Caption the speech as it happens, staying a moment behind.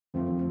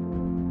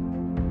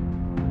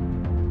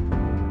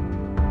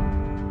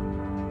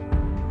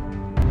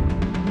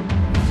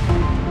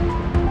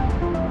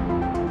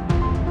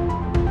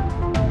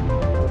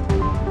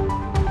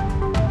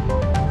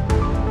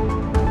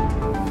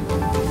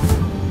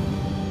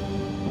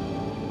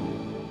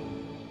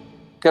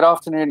Good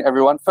afternoon,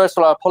 everyone. First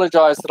of all, I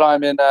apologize that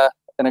I'm in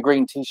a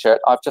green t-shirt.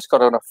 I've just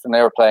got off an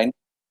airplane,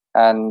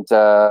 and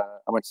I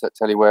won't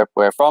tell you where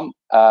from,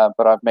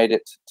 but I've made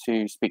it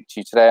to speak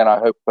to you today, and I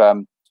hope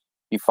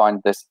you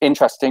find this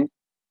interesting.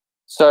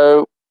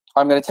 So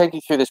I'm going to take you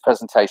through this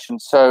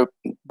presentation. So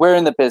we're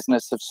in the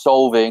business of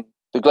solving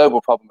the global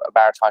problem of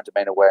maritime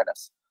domain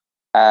awareness.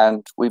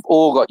 And we've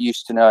all got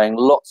used to knowing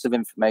lots of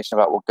information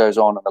about what goes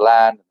on the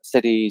land, and the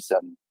cities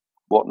and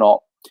whatnot.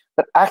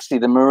 But actually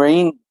the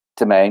marine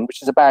domain,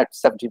 which is about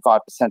 75%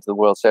 of the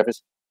world's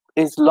surface,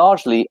 is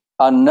largely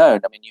unknown.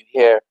 I mean, you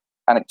hear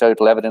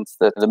anecdotal evidence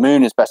that the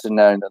moon is better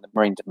known than the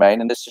marine domain,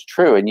 and this is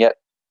true. And yet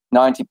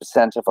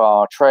 90% of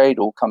our trade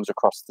all comes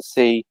across the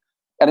sea.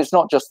 And it's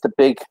not just the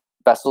big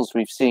vessels.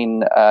 We've seen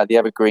the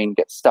Evergreen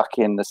get stuck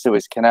in the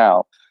Suez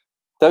Canal.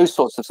 Those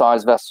sorts of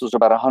size vessels are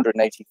about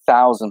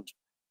 180,000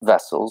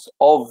 vessels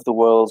of the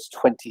world's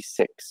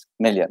 26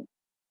 million.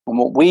 And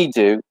what we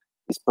do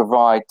is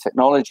provide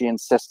technology and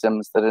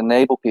systems that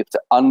enable people to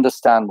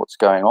understand what's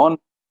going on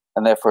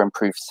and therefore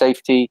improve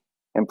safety,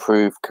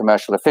 improve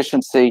commercial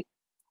efficiency,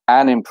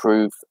 and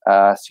improve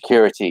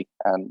security.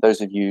 And those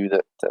of you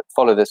that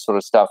follow this sort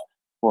of stuff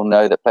will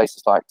know that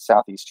places like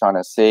Southeast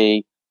China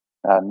Sea,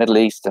 Middle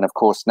East, and of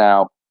course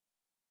now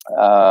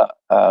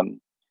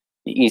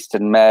the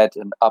Eastern Med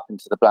and up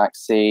into the Black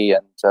Sea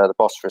and the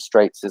Bosphorus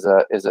Straits is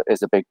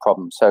a big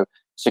problem. So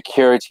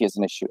security is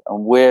an issue,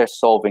 and we're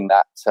solving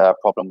that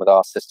problem with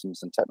our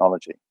systems and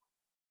technology.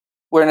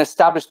 We're an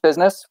established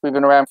business. We've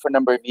been around for a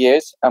number of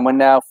years, and we're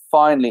now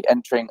finally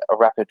entering a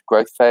rapid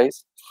growth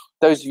phase.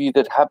 Those of you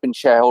that have been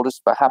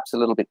shareholders, perhaps a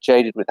little bit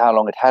jaded with how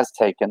long it has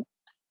taken,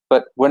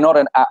 but we're not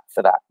an app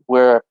for that.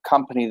 We're a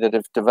company that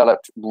have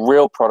developed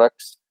real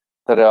products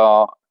that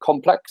are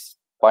complex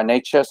by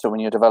nature. So when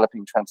you're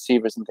developing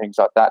transceivers and things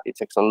like that, it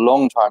takes a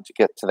long time to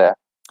get to there.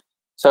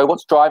 So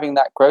what's driving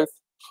that growth?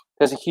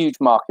 There's a huge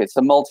market. It's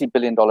a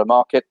multi-billion-dollar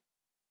market.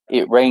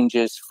 It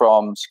ranges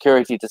from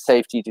security to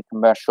safety to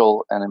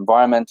commercial and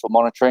environmental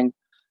monitoring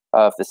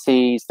of the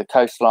seas, the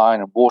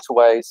coastline, and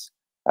waterways.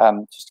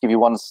 Just to give you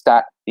one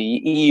stat, the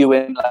EU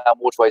inland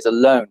waterways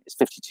alone is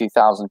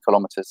 52,000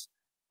 kilometers.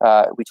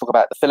 We talk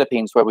about the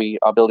Philippines, where we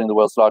are building the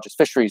world's largest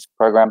fisheries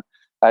program,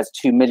 as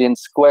 2 million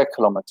square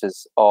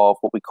kilometers of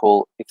what we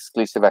call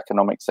exclusive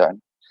economic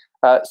zone.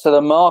 So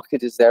the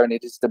market is there, and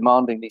it is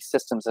demanding these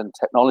systems and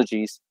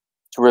technologies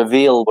to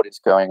reveal what is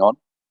going on.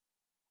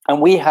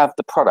 And we have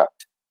the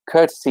product,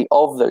 courtesy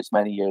of those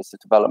many years of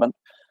development,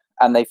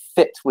 and they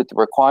fit with the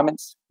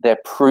requirements. They're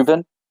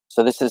proven.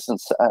 So this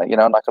isn't,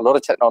 like a lot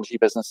of technology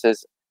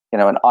businesses,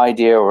 an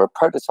idea or a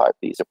prototype.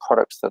 These are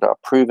products that are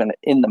proven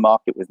in the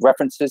market with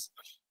references.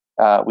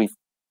 We've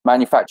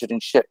manufactured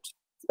and shipped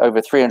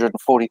over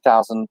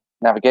 340,000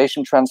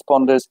 navigation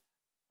transponders,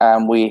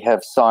 and we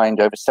have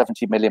signed over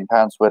 70 million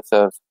pounds worth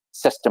of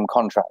system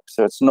contracts.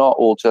 So it's not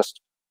all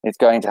just, it's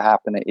going to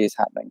happen, it is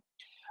happening.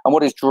 And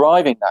what is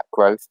driving that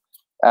growth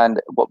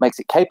and what makes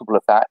it capable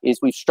of that is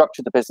we've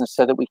structured the business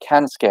so that we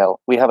can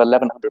scale. We have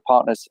 1,100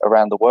 partners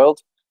around the world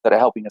that are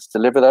helping us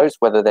deliver those,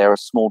 whether they're a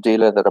small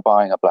dealer that are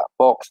buying a black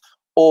box,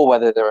 or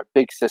whether they're a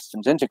big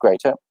systems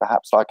integrator,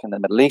 perhaps like in the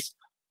Middle East,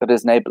 that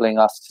is enabling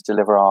us to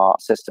deliver our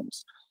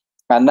systems.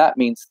 And that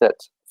means that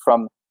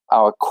from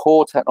our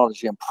core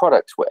technology and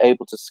products, we're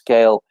able to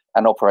scale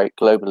and operate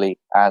globally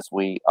as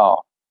we are.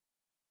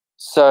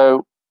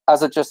 So,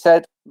 as I just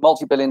said,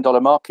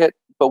 multi-billion-dollar market,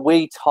 but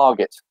we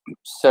target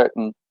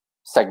certain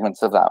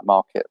segments of that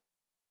market.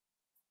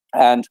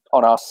 And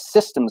on our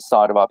systems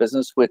side of our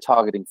business, we're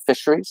targeting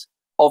fisheries.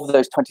 Of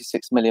those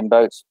 26 million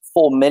boats,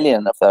 4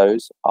 million of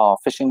those are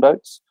fishing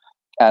boats.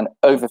 And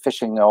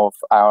overfishing of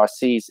our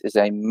seas is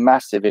a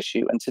massive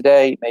issue. And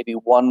today, maybe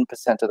 1%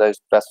 of those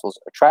vessels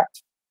are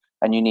tracked,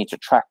 and you need to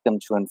track them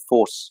to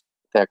enforce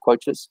their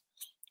quotas.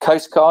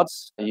 Coast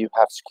guards, you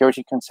have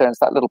security concerns.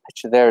 That little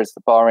picture there is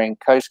the Bahrain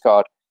Coast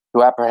Guard,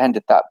 who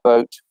apprehended that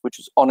boat, which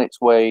was on its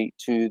way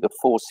to the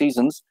Four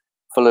Seasons,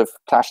 full of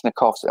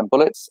Kalashnikovs and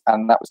bullets,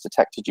 and that was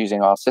detected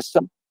using our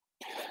system.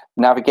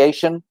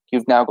 Navigation,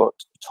 you've now got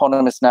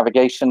autonomous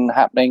navigation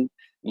happening.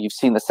 You've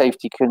seen the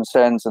safety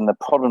concerns and the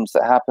problems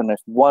that happen if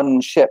one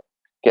ship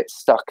gets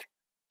stuck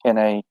in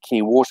a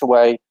key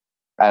waterway.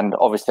 And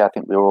obviously, I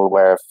think we're all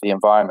aware of the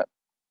environment.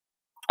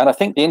 And I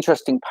think the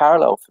interesting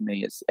parallel for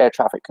me is air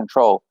traffic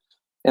control.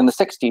 In the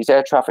 60s,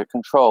 air traffic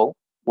control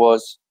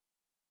was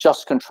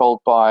just controlled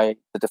by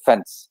the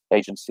defense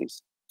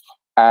agencies.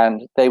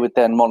 And they would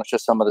then monitor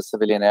some of the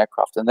civilian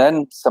aircraft. And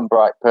then some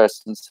bright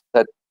persons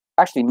said,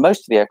 actually, most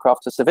of the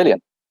aircraft are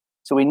civilian.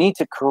 So we need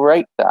to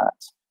create that.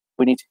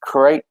 We need to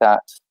create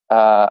that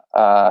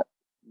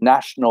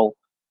national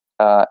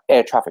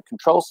air traffic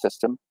control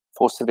system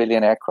for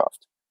civilian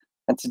aircraft.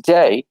 And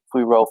today, if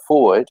we roll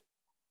forward,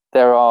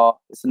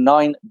 it's a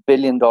 $9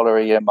 billion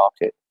a year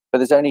market, but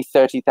there's only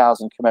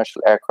 30,000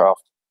 commercial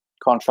aircraft.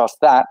 Contrast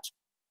that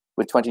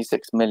with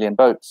 26 million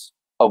boats,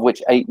 of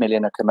which 8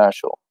 million are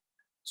commercial.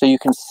 So you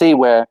can see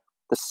where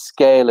the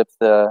scale of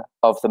the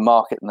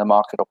market and the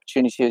market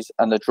opportunities,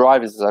 and the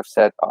drivers, as I've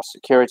said, are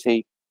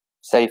security,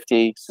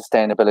 safety,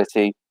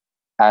 sustainability,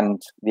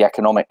 and the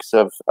economics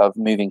of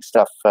moving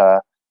stuff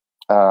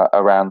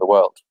around the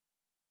world.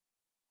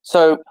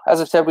 So,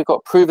 as I said, we've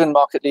got proven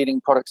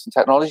market-leading products and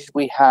technologies.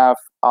 We have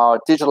our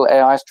digital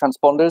AIS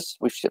transponders.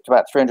 We've shipped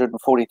about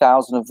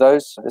 340,000 of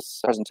those. This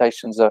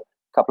presentation's a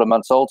couple of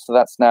months old, so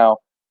that's now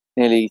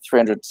nearly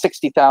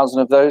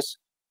 360,000 of those.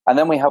 And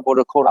then we have what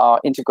are called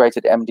our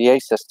integrated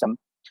MDA system.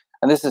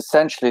 And this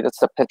essentially,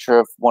 that's a picture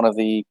of one of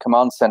the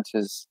command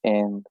centers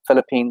in the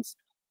Philippines.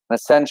 And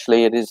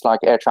essentially, it is like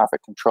air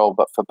traffic control,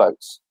 but for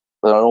boats,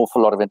 with an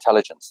awful lot of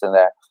intelligence in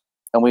there.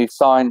 And we've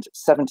signed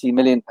 £70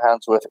 million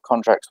worth of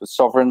contracts with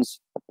sovereigns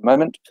at the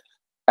moment.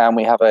 And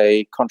we have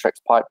a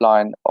contracts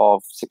pipeline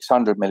of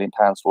 £600 million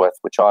worth,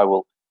 which I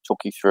will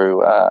talk you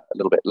through a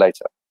little bit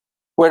later.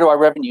 Where do our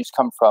revenues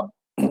come from?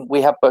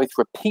 We have both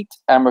repeat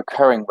and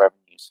recurring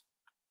revenues.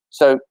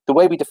 So the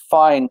way we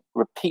define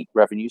repeat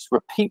revenue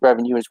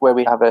is where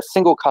we have a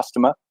single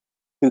customer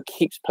who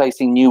keeps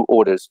placing new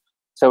orders.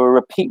 So a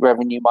repeat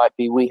revenue might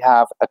be we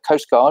have a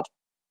Coast Guard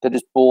that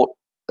has bought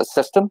a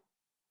system,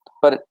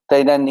 but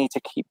they then need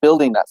to keep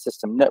building that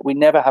system. We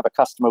never have a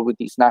customer with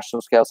these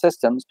national scale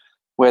systems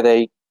where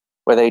they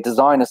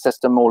design a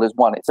system all as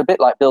one. It's a bit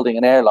like building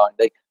an airline.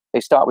 They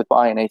start with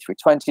buying an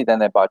A320, then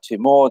they buy two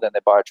more, then they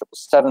buy a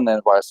 777, then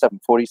they buy a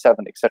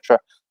 747, etc.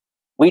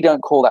 We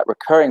don't call that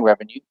recurring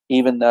revenue,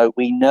 even though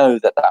we know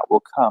that that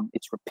will come.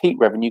 It's repeat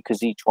revenue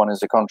because each one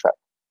is a contract.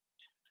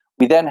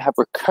 We then have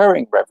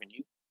recurring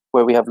revenue,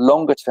 where we have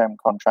longer term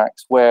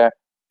contracts where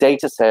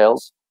data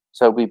sales,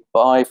 so we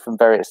buy from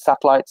various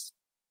satellites,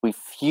 we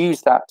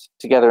fuse that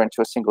together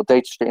into a single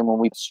data stream, and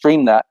we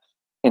stream that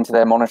into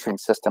their monitoring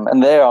system.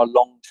 And they are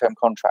long-term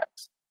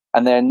contracts,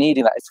 and they're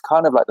needing that. It's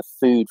kind of like the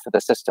food for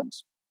the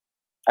systems.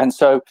 And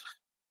so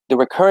the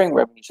recurring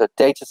revenues are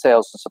data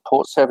sales and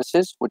support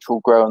services, which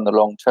will grow in the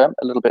long term,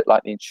 a little bit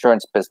like the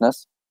insurance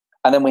business.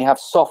 And then we have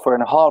software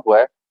and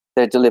hardware.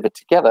 They're delivered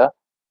together,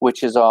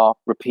 which is our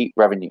repeat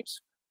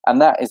revenues.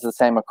 And that is the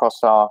same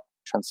across our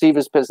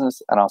transceivers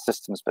business and our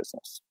systems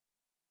business.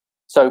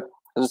 So,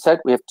 as I said,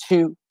 we have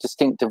two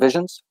distinct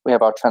divisions. We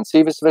have our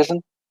transceivers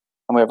division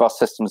and we have our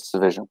systems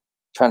division.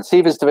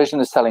 Transceivers division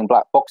is selling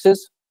black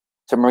boxes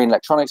to marine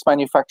electronics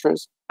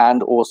manufacturers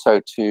and also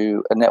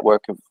to a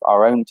network of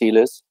our own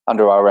dealers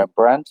under our own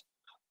brand.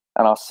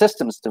 And our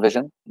systems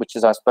division, which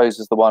is, I suppose,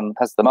 is the one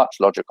has the much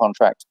larger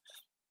contract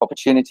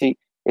opportunity,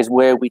 is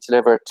where we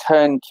deliver a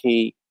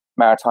turnkey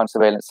maritime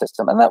surveillance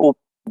system. And that will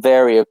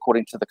vary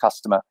according to the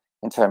customer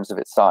in terms of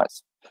its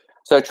size.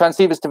 So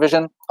transceivers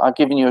division, I've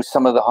given you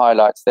some of the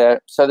highlights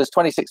there. So there's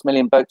 26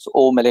 million boats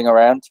all milling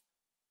around.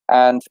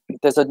 And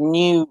there's a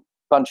new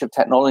bunch of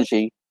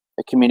technology,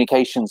 the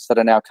communications that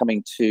are now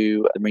coming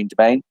to the marine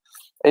domain.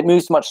 It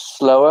moves much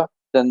slower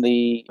than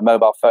the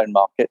mobile phone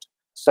market.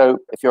 So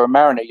if you're a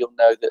mariner, you'll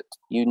know that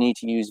you need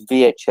to use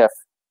VHF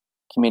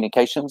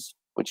communications,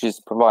 which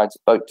provides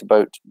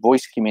boat-to-boat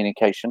voice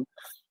communication.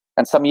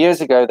 And some years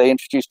ago, they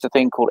introduced a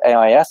thing called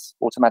AIS,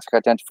 Automatic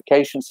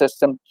Identification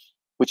System,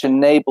 which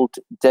enabled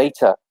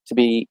data to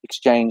be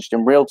exchanged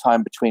in real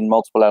time between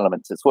multiple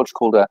elements. It's what's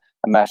called a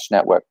mesh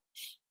network.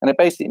 And it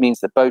basically means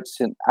that boats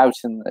out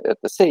at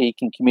the sea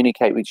can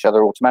communicate with each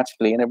other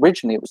automatically. And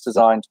originally, it was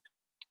designed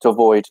to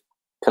avoid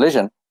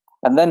collision.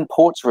 And then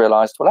ports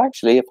realized, well,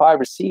 actually, if I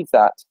receive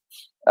that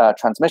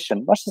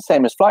transmission, much the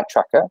same as flight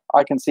tracker,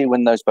 I can see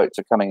when those boats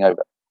are coming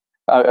over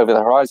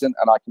the horizon,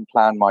 and I can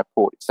plan my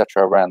port,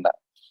 etc., around that.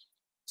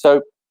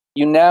 So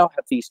you now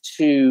have these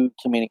two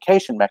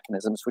communication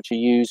mechanisms which are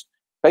used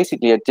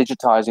basically at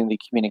digitizing the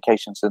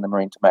communications in the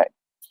marine domain.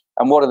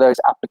 And what are those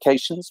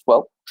applications?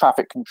 Well,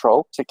 traffic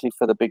control, particularly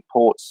for the big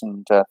ports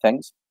and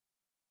things.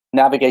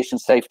 Navigation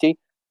safety.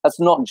 That's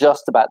not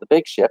just about the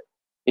big ship.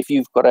 If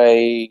you've got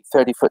a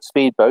 30-foot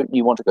speedboat and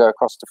you want to go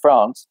across to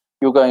France,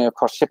 you're going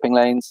across shipping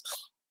lanes.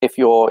 If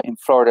you're in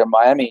Florida and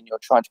Miami and you're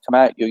trying to come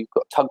out, you've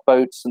got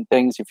tugboats and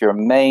things. If you're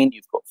in Maine,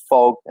 you've got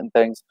fog and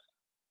things.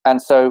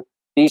 And so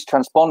these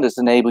transponders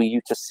enable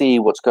you to see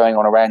what's going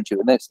on around you.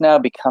 And it's now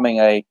becoming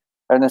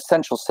an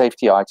essential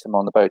safety item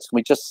on the boats. And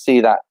we just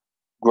see that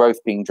growth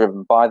being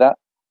driven by that.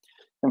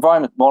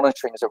 Environment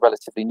monitoring is a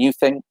relatively new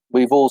thing.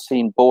 We've all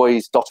seen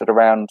buoys dotted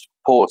around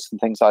ports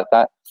and things like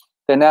that.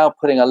 They're now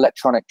putting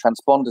electronic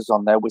transponders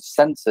on there with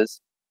sensors,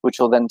 which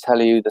will then tell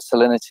you the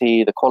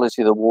salinity, the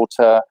quality of the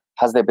water,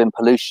 has there been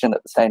pollution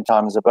at the same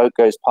time as a boat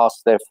goes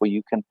past, therefore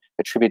you can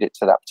attribute it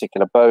to that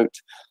particular boat.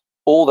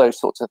 All those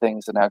sorts of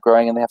things are now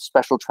growing, and they have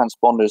special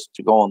transponders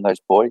to go on those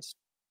buoys.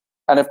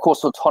 And of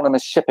course,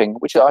 autonomous shipping,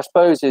 which I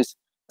suppose is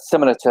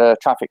similar to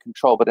traffic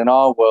control, but in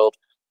our world,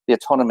 the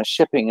autonomous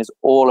shipping is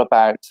all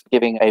about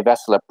giving a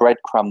vessel a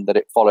breadcrumb that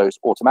it follows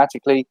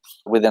automatically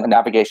within a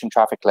navigation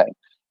traffic lane,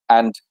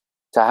 and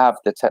to have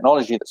the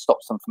technology that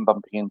stops them from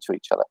bumping into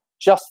each other.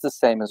 Just the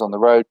same as on the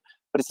road,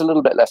 but it's a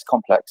little bit less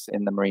complex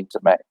in the marine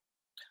domain.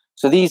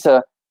 So these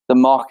are the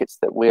markets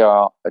that we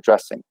are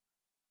addressing.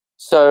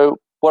 So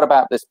what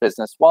about this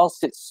business?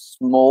 Whilst it's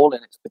small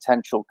in its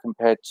potential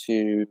compared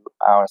to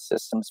our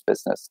systems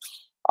business,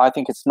 I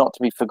think it's not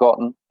to be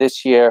forgotten.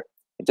 This year,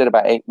 it did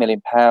about £8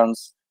 million.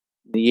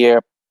 The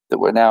year that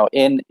we're now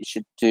in. It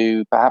should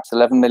do perhaps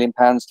 £11 million,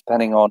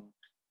 depending on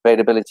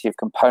availability of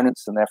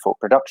components and therefore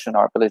production,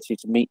 our ability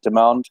to meet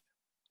demand.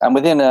 And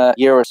within a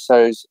year or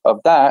so of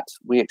that,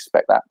 we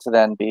expect that to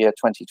then be a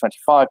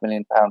 £20-25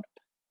 million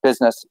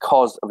business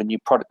because of a new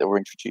product that we're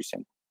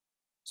introducing.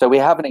 So we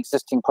have an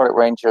existing product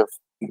range of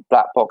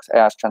black box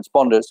AIS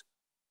transponders,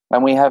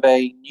 and we have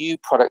a new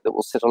product that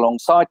will sit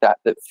alongside that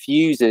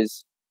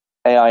fuses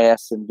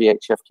AIS and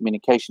VHF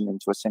communication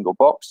into a single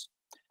box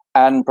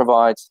and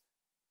provides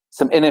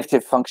some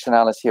innovative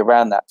functionality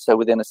around that. So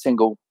within a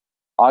single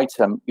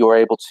item, you're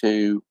able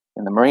to,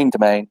 in the marine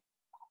domain,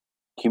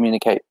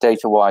 communicate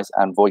data-wise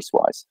and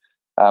voice-wise.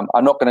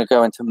 I'm not going to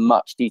go into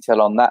much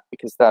detail on that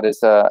because that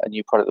is a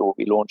new product that we'll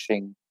be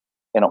launching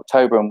in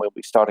October and we'll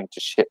be starting to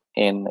ship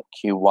in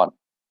Q1.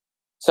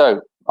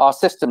 So our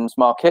systems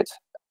market,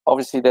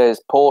 obviously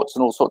there's ports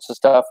and all sorts of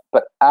stuff,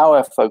 but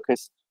our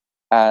focus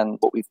and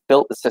what we've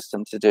built the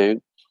system to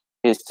do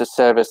is to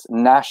service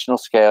national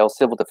scale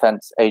civil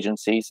defense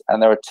agencies,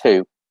 and there are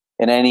two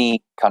in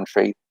any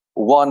country.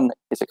 One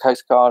is a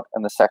Coast Guard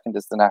and the second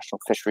is the National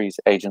Fisheries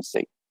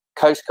Agency.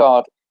 Coast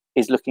Guard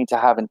is looking to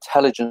have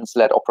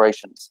intelligence-led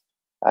operations.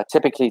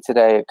 Typically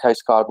today, a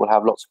Coast Guard will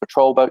have lots of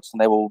patrol boats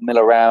and they will mill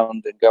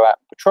around and go out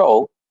and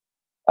patrol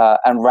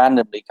and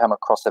randomly come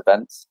across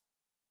events.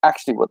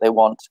 Actually, what they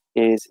want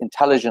is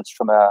intelligence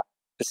from a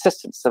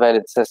persistent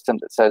surveillance system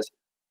that says,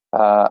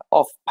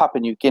 off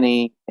Papua New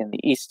Guinea in the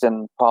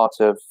eastern part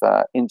of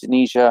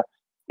Indonesia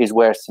is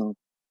where some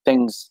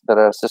things that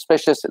are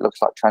suspicious, it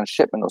looks like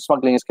transshipment or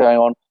smuggling is going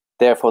on.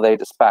 Therefore, they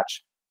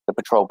dispatch the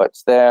patrol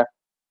boats there.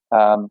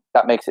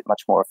 That makes it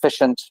much more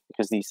efficient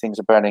because these things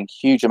are burning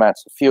huge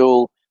amounts of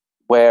fuel,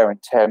 wear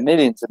and tear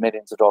millions and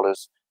millions of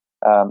dollars,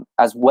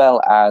 as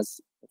well as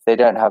if they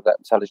don't have that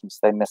intelligence,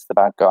 they miss the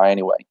bad guy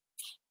anyway.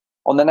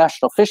 On the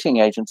national fishing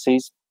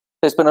agencies,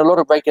 there's been a lot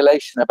of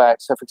regulation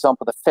about, so for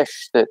example, the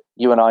fish that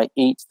you and I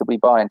eat that we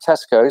buy in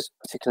Tesco's,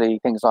 particularly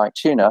things like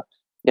tuna,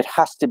 it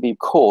has to be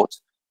caught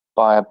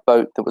by a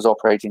boat that was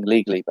operating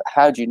legally. But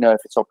how do you know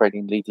if it's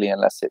operating legally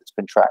unless it's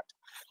been tracked?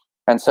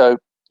 And so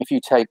if you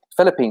take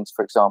Philippines,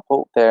 for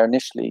example, they're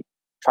initially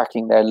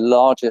tracking their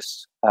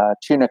largest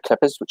tuna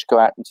clippers, which go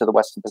out into the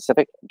Western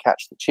Pacific and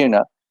catch the tuna.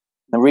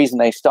 And the reason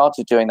they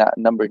started doing that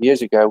a number of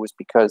years ago was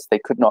because they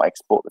could not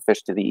export the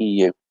fish to the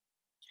EU.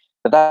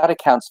 But that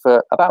accounts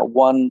for about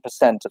 1%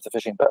 of the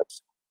fishing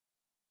boats.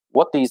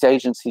 What these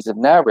agencies have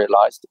now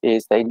realized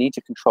is they need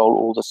to control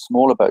all the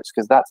smaller boats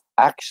because that's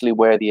actually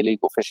where the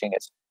illegal fishing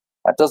is.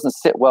 That doesn't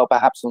sit well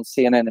perhaps on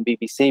CNN and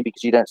BBC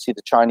because you don't see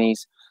the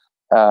Chinese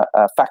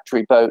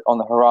factory boat on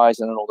the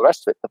horizon and all the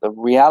rest of it. But the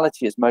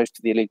reality is most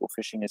of the illegal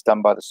fishing is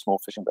done by the small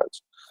fishing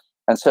boats.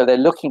 And so they're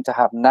looking to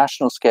have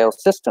national scale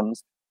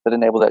systems that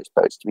enable those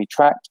boats to be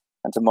tracked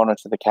and to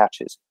monitor the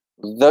catches.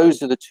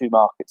 Those are the two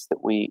markets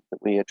that we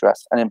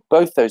address. And in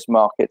both those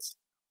markets,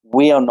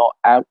 we are not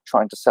out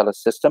trying to sell a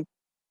system.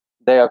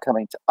 They are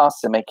coming to us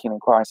and making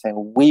inquiries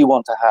saying, we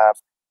want to have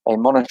a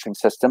monitoring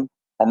system.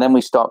 And then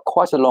we start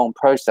quite a long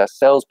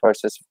sales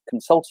process,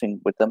 consulting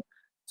with them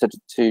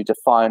to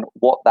define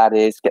what that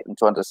is, get them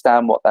to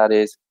understand what that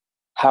is,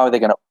 how are they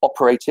going to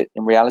operate it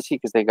in reality,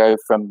 because they go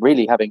from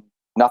really having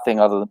nothing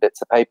other than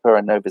bits of paper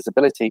and no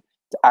visibility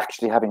to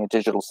actually having a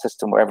digital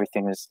system where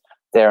everything is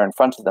there in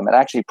front of them. And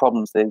actually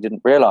problems they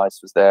didn't realize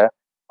was there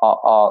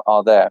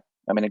are there.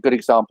 I mean, a good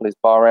example is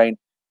Bahrain,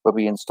 where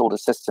we installed a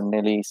system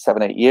nearly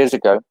 7-8 years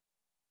ago.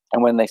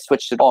 And when they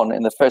switched it on,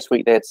 in the first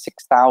week, they had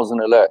 6,000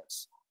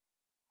 alerts.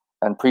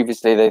 And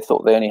previously, they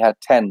thought they only had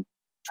 10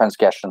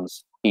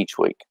 transgressions each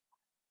week.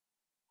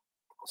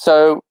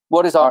 So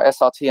what is our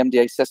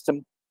SRT-MDA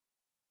system?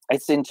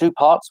 It's in two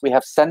parts. We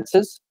have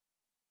sensors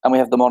and we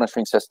have the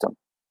monitoring system.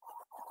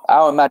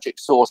 Our magic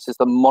sauce is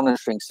the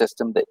monitoring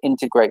system that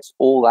integrates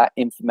all that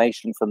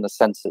information from the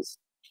sensors.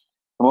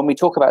 And when we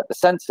talk about the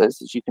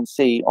sensors, as you can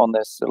see on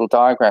this little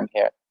diagram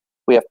here,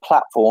 we have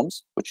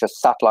platforms, which are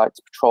satellites,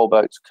 patrol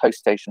boats, coast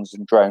stations,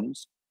 and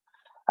drones.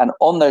 And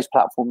on those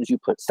platforms, you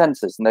put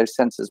sensors, and those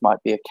sensors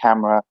might be a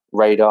camera,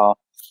 radar,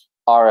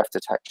 RF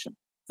detection.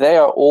 They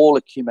are all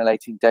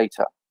accumulating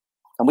data,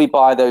 and we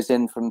buy those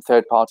in from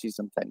third parties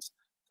and things.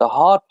 The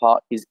hard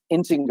part is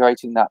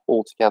integrating that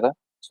all together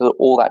so that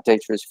all that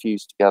data is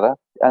fused together,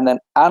 and then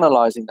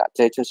analyzing that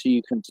data so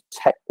you can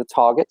detect the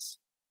targets,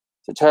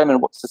 determine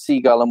what's a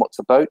seagull and what's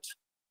a boat,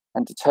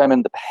 and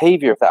determine the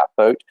behavior of that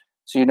boat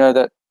so you know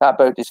that that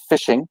boat is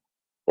fishing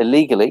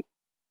illegally,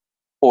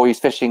 or he's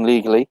fishing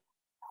legally,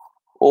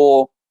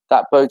 or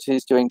that boat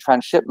is doing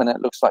transshipment,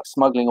 it looks like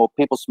smuggling or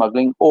people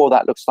smuggling, or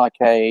that looks like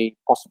a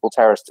possible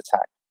terrorist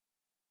attack.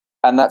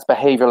 And that's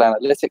behavioral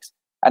analytics,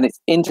 and it's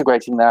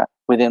integrating that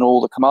within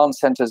all the command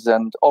centers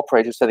and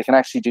operators so they can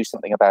actually do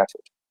something about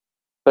it.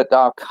 But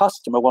our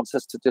customer wants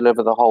us to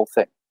deliver the whole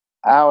thing.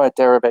 Our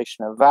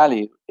derivation of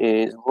value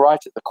is right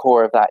at the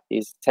core of that,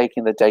 is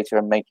taking the data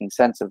and making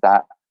sense of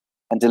that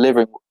and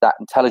delivering that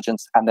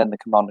intelligence, and then the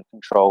command and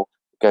control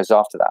goes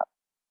after that.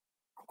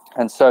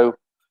 And so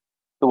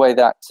the way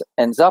that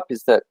ends up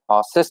is that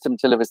our system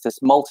delivers this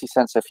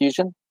multi-sensor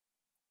fusion,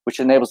 which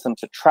enables them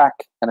to track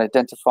and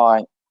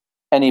identify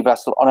any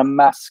vessel on a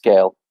mass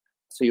scale.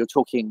 So you're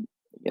talking,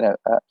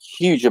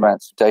 huge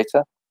amounts of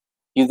data.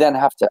 You then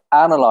have to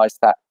analyze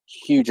that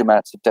huge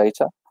amounts of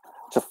data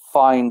to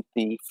find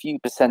the few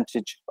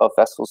percentage of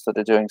vessels that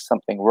are doing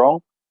something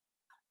wrong.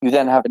 You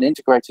then have an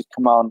integrated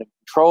command and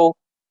control.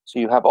 So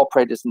you have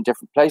operators in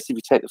different places. If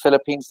you take the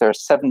Philippines, there are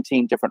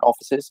 17 different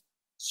offices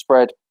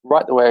spread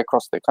right the way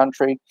across the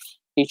country.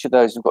 Each of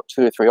those have got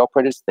 2 or 3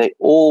 operators. They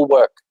all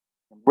work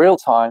in real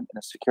time in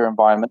a secure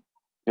environment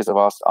because of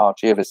our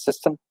GeoVis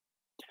system.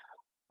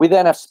 We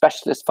then have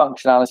specialist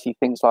functionality,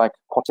 things like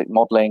aquatic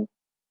modeling,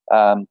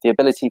 the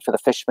ability for the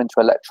fishermen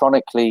to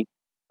electronically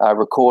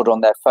record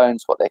on their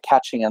phones what they're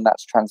catching, and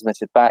that's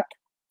transmitted back.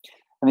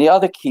 And the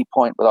other key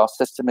point with our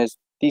system is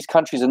these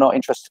countries are not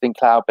interested in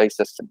cloud-based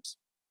systems,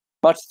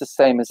 much the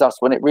same as us.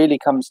 When it really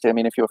comes to,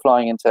 if you were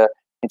flying into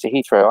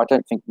Heathrow, I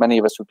don't think many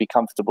of us would be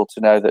comfortable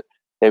to know that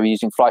they were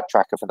using Flight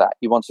Tracker for that.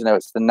 You want to know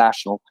it's the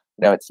national,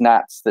 it's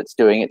NATS that's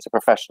doing it. It's a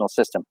professional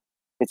system.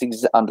 It's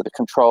under the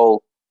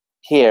control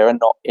here and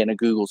not in a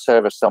Google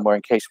server somewhere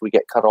in case we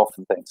get cut off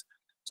and things.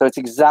 So it's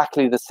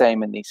exactly the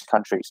same in these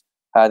countries.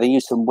 They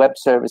use some web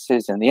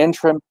services in the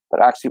interim,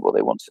 but actually what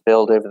they want to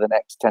build over the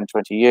next 10,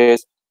 20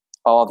 years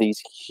are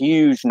these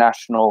huge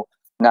national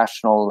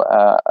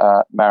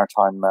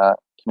maritime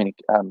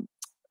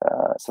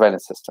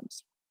surveillance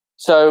systems.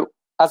 So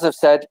as I've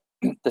said,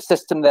 the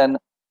system then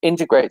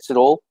integrates it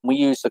all. We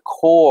use the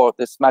core,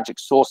 this magic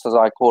sauce, as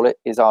I call it,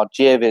 is our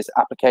GeoVis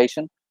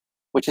application,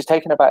 which has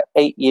taken about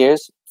 8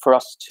 years for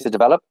us to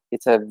develop.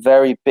 It's a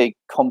very big,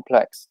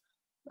 complex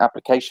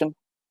application,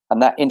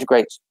 and that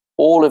integrates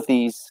all of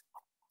these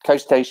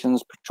coast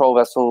stations, patrol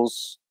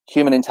vessels,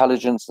 human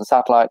intelligence, and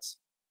satellites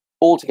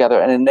all together,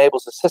 and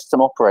enables a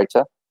system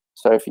operator.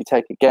 So if you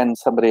take, again,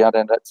 somebody,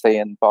 let's say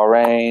in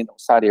Bahrain or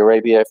Saudi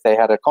Arabia, if they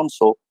had a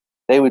console,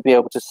 they would be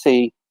able to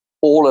see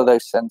all of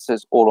those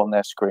sensors all on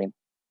their screen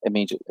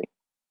immediately.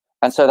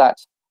 And so that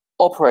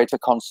operator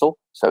console,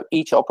 so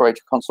each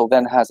operator console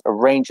then has a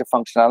range of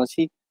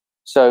functionality.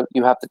 So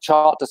you have the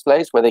chart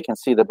displays where they can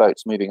see the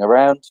boats moving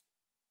around.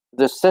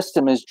 The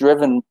system is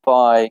driven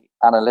by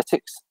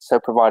analytics, so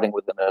providing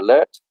with an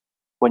alert.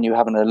 When you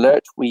have an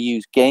alert, we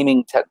use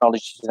gaming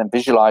technology to then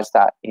visualize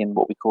that in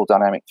what we call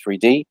dynamic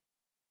 3D,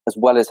 as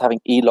well as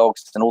having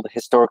e-logs and all the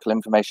historical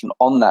information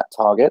on that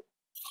target.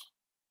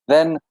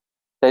 Then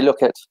they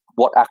look at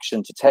what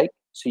action to take.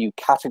 So you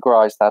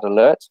categorize that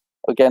alert.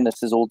 Again,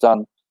 this is all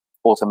done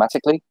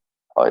automatically.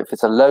 If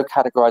it's a low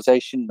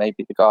categorization,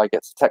 maybe the guy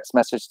gets a text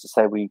message to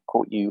say, we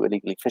caught you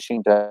illegally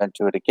fishing, don't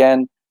do it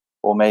again.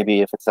 Or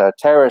maybe if it's a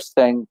terrorist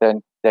thing,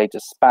 then they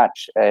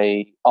dispatch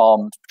a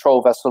armed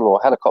patrol vessel or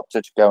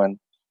helicopter to go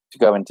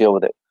and deal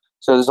with it.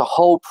 So there's a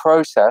whole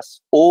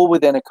process all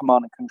within a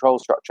command and control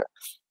structure.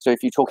 So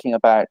if you're talking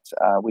about,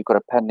 we've got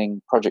a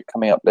pending project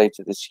coming up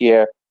later this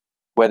year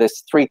where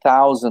there's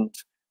 3,000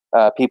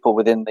 people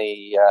within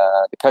the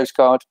Coast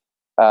Guard.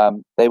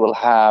 They will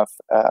have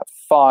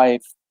 5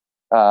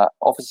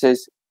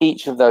 offices.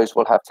 Each of those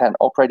will have 10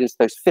 operators.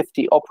 Those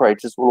 50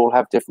 operators will all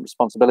have different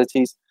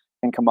responsibilities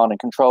in command and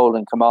control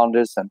and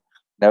commanders. And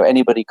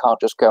anybody can't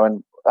just go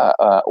and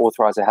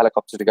authorize a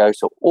helicopter to go.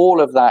 So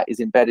all of that is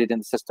embedded in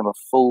the system, of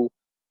full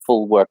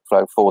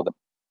workflow for them.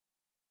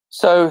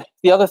 So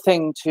the other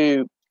thing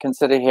to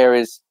consider here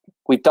is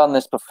we've done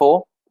this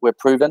before. We're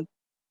proven.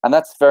 And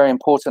that's very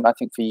important, I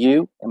think, for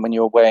you and when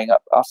you're weighing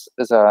up us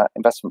as an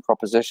investment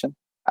proposition,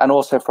 and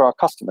also for our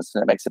customers,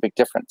 and it makes a big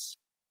difference.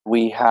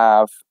 We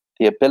have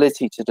the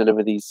ability to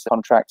deliver these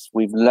contracts.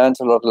 We've learned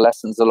a lot of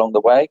lessons along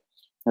the way.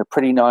 We're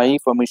pretty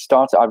naive when we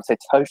started. I would say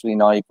totally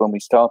naive when we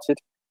started.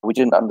 We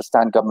didn't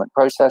understand government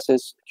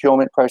processes,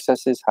 procurement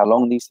processes, how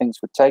long these things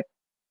would take.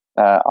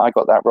 I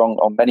got that wrong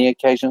on many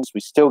occasions.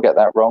 We still get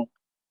that wrong,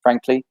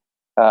 frankly.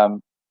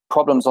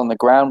 Problems on the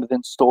ground with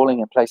installing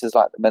in places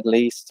like the Middle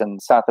East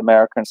and South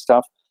America and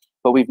stuff.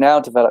 But we've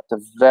now developed a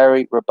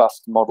very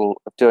robust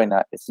model of doing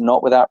that. It's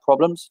not without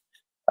problems,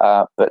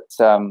 but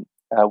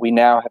we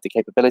now have the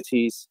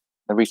capabilities,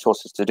 the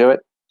resources to do it.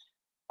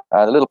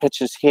 The little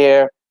pictures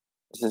here,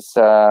 this is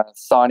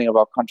signing of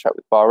our contract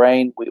with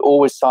Bahrain. We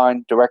always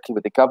sign directly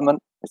with the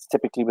government. It's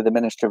typically with the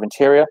Ministry of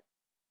Interior.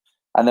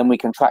 And then we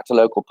contract a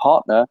local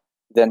partner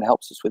who then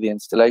helps us with the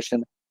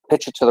installation.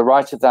 Picture to the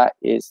right of that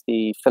is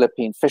the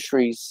Philippine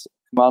Fisheries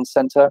Command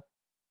Center,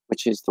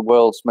 which is the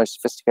world's most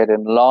sophisticated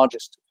and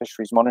largest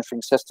fisheries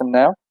monitoring system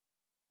now.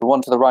 The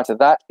one to the right of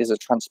that is a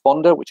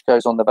transponder, which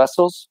goes on the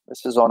vessels.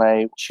 This is on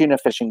a tuna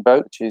fishing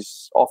boat, which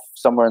is off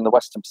somewhere in the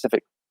Western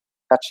Pacific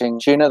catching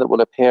tuna that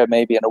will appear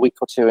maybe in a week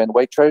or two in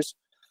Waitrose.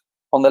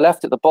 On the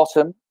left at the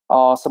bottom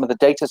are some of the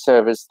data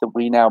servers that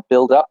we now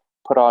build up,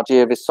 put our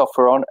GeoVis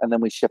software on, and then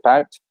we ship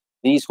out.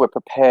 These were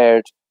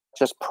prepared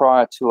just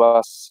prior to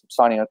us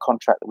signing a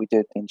contract that we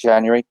did in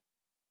January.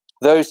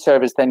 Those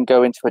servers then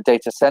go into a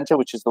data center,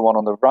 which is the one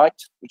on the right,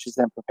 which is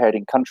then prepared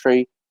in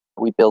country.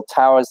 We build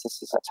towers.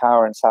 This is a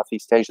tower in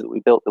Southeast Asia that we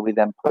built that we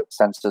then put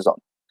sensors on.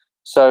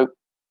 So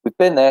we've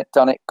been there,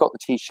 done it, got the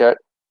T-shirt.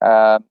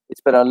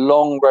 It's been a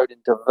long road in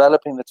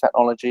developing the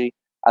technology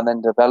and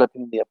then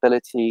developing the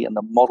ability and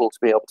the model to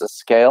be able to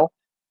scale.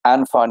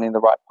 and finding the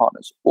right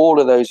partners. All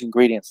of those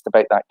ingredients to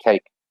bake that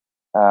cake.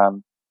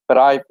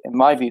 But in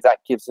my view, that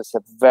gives us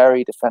a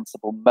very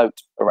defensible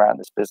moat around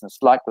this business.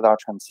 Like with our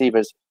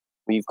transceivers,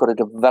 we've got to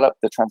develop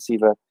the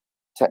transceiver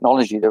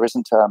technology. There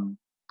isn't, I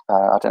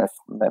don't know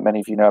if many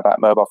of you know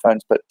about mobile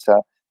phones, but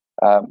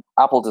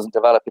Apple doesn't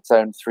develop its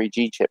own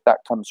 3G chip. That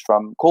comes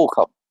from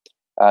Qualcomm.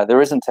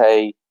 There isn't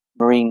a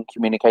marine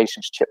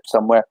communications chip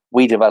somewhere.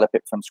 We develop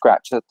it from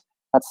scratch.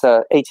 That's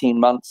 18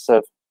 months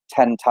of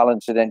 10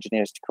 talented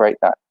engineers to create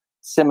that.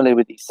 Similarly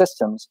with these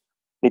systems,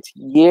 it's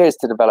years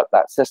to develop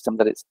that system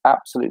that it's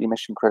absolutely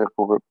mission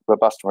critical,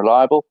 robust, and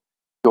reliable.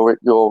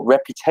 Your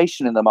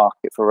reputation in the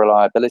market for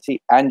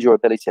reliability and your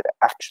ability to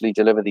actually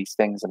deliver these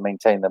things and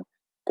maintain them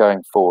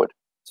going forward.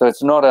 So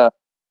it's not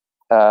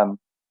for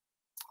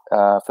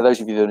those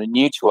of you that are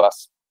new to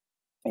us,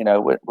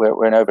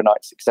 we're an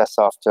overnight success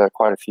after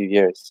quite a few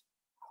years.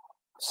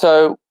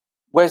 So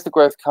where's the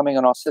growth coming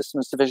on our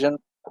systems division?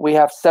 We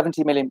have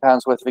 £70 million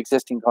worth of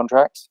existing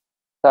contracts.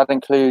 That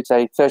includes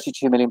a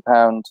 £32 million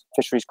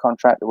fisheries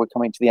contract that we're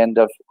coming to the end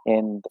of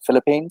in the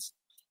Philippines.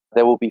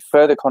 There will be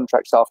further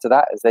contracts after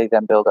that as they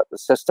then build up the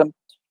system.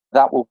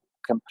 That will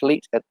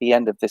complete at the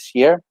end of this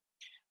year.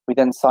 We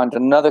then signed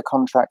another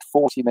contract,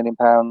 £40 million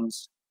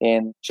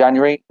in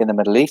January in the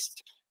Middle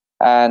East.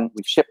 And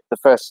we've shipped the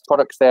first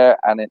products there,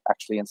 and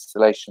actually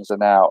installations are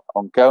now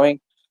ongoing.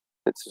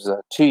 This is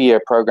a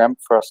 2-year program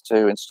for us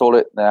to install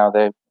it. Now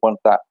they want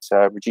that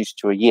reduced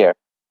to a year.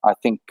 I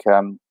think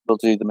we'll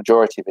do the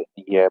majority of it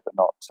in a year, but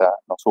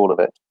not all of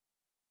it.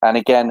 And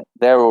again,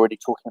 they're already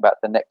talking about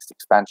the next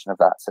expansion of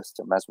that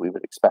system, as we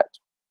would expect.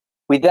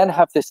 We then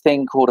have this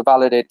thing called a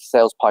validated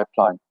sales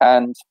pipeline.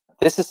 And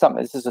this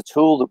is a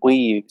tool that we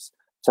use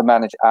to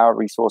manage our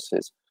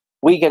resources.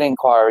 We get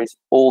inquiries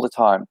all the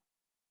time.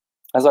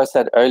 As I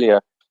said earlier,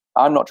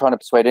 I'm not trying to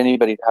persuade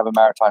anybody to have a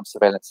maritime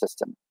surveillance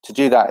system. To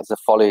do that is a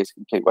folly, it's a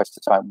complete waste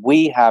of time.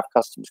 We have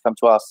customers come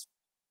to us,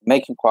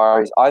 make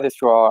inquiries either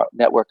through our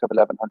network of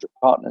 1,100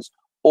 partners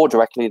or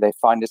directly. They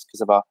find us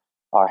because of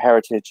our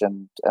heritage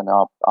and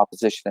our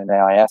position in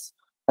AIS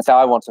and say,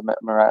 I want a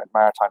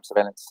maritime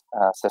surveillance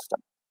system.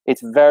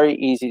 It's very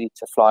easy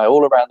to fly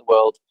all around the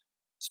world,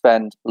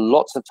 spend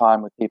lots of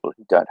time with people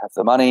who don't have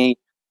the money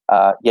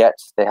yet.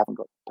 They haven't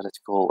got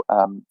political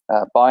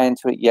buy-in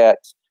to it yet.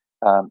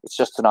 It's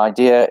just an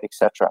idea,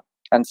 etc.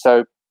 And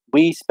so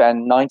we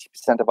spend 90%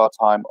 of our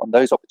time on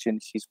those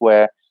opportunities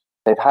where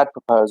they've had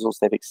proposals,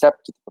 they've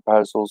accepted the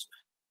proposals,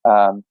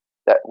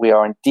 that we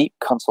are in deep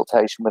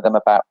consultation with them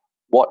about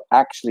what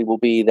actually will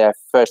be their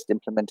first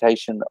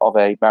implementation of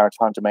a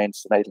maritime domain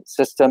surveillance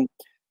system.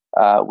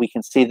 We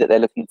can see that they're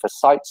looking for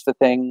sites for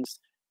things.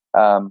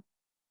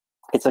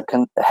 It's a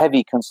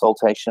heavy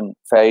consultation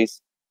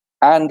phase,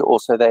 and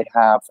also they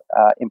have,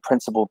 in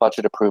principle,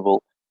 budget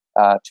approval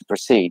to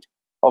proceed.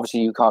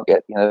 Obviously, you can't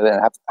get, they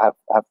don't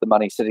have the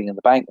money sitting in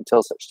the bank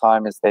until such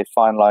time as they've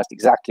finalized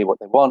exactly what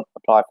they want,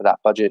 apply for that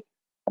budget,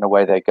 and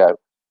away they go.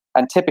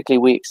 And typically,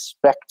 we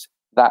expect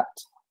that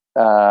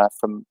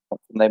from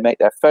they make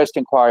their first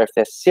inquiry, if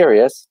they're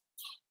serious,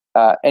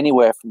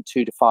 anywhere from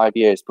 2 to 5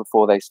 years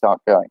before they start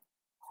going.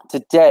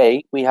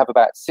 Today, we have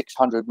about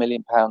 £600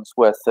 million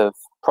worth of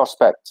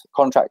prospect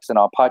contracts in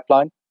our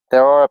pipeline.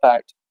 There are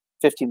about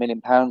 £50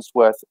 million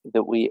worth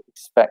that we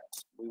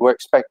were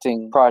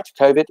expecting prior to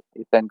COVID.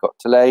 It then got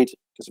delayed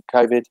because of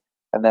COVID,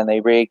 and then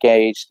they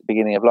re-engaged at the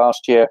beginning of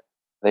last year.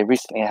 They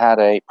recently had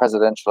a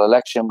presidential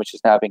election, which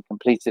has now been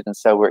completed, and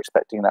so we're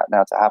expecting that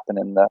now to happen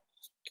in the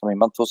coming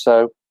month or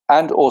so.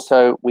 And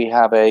also, we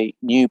have a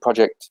new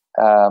project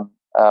of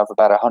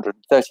about £130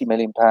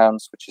 million,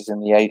 which is in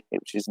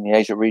the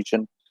Asia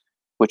region,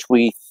 which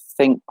we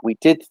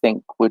did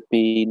think would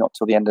be not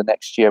till the end of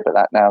next year, but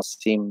that now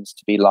seems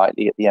to be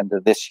likely at the end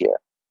of this year,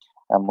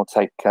 and will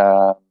take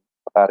about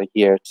a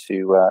year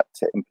to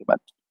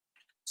implement.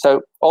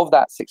 So, of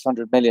that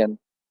 600 million,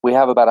 we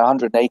have about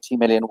 180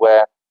 million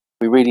where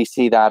we really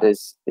see that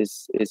is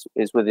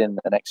within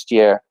the next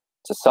year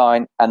to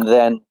sign, and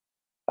then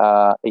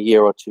a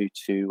year or two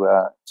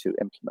to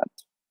implement.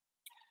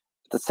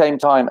 At the same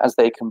time, as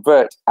they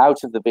convert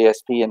out of the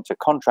VSP into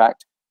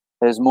contract,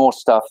 there's more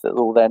stuff that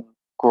will then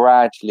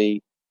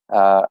gradually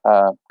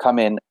come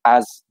in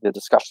as the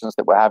discussions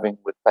that we're having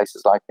with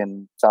places like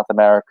in South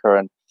America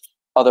and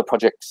other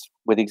projects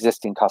with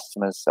existing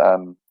customers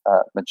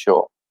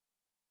mature.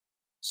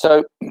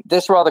 So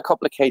this rather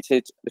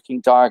complicated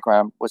looking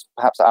diagram was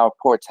perhaps our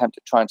poor attempt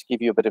at trying to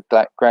give you a bit of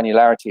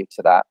granularity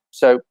to that.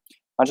 So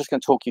I'm just going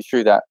to talk you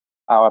through that.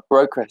 Our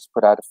broker has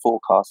put out a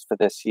forecast for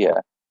this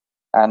year,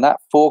 and that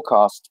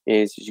forecast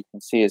is, as you can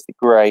see, is the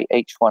grey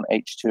H1,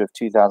 H2 of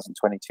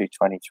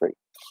 2022-23.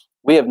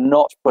 We have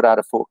not put out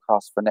a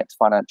forecast for next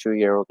financial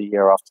year or the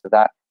year after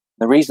that.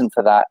 The reason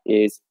for that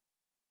is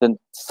the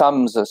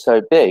sums are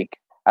so big,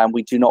 and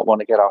we do not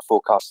want to get our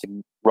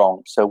forecasting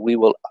wrong. So we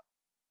will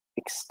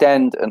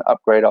extend and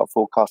upgrade our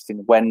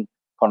forecasting when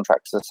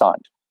contracts are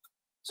signed.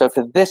 So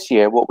for this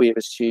year, what we have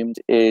assumed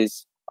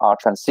is our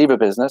transceiver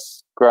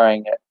business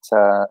growing at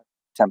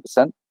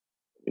 10%.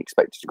 We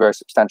expect it to grow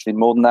substantially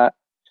more than that.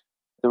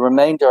 The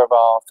remainder of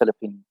our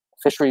Philippine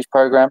fisheries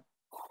program.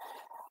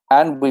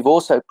 And we've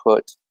also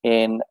put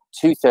in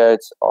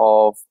 2/3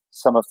 of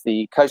some of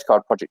the Coast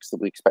Guard projects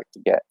that we expect to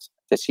get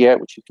this year,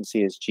 which you can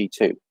see as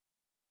G2.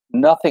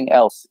 Nothing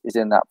else is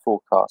in that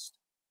forecast.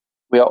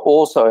 We are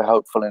also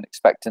hopeful and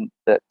expectant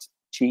that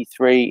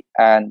G3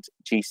 and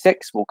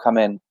G6 will come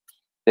in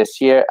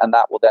this year, and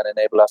that will then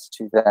enable us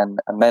to then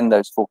amend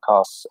those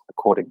forecasts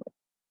accordingly.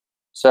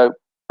 So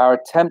our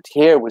attempt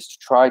here was to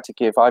try to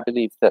give, I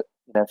believe that,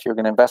 if you're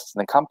going to invest in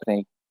the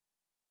company,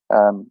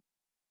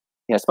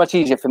 it's much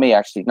easier for me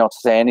actually not to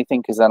say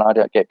anything, because then I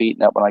don't get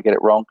beaten up when I get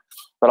it wrong.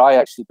 But I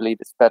actually believe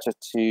it's better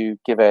to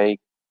give a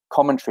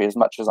commentary as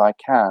much as I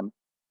can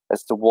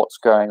as to what's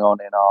going on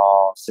in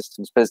our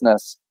systems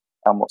business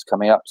and what's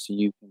coming up, so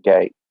you can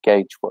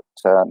gauge what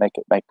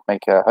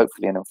make a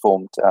hopefully an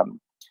informed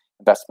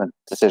investment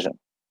decision.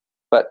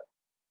 But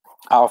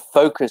our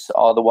focus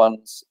are the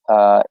ones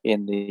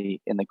in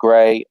the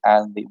grey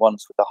and the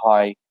ones with the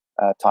high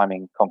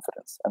timing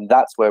confidence, and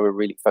that's where we're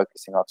really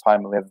focusing our time,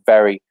 and we have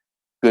very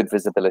good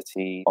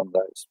visibility on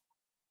those.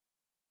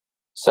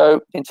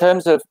 So in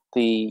terms of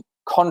the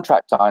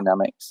contract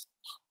dynamics,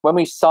 when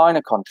we sign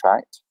a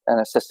contract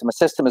and a system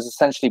is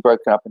essentially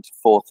broken up into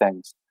 4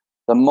 things: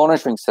 the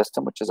monitoring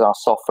system, which is our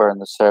software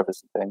and the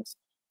servers and things;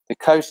 the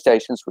coast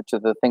stations, which are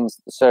the things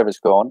that the servers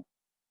go on;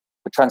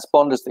 the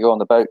transponders that go on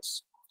the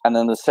boats; and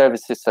then the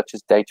services such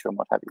as data and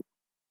what have you.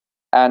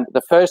 And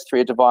the first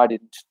 3 are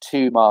divided into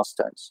 2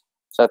 milestones.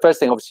 So the first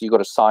thing, obviously, you've got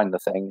to sign the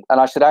thing.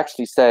 And I should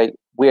actually say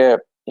we're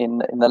in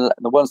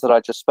the ones that I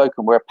just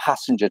spoken, we're a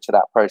passenger to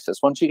that process.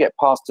 Once you get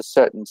past a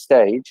certain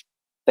stage,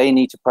 they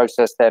need to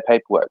process their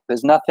paperwork.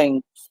 There's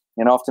nothing,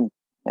 often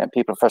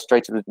people are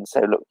frustrated with it and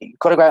say, look, you've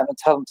got to go out and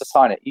tell them to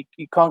sign it.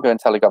 You can't go and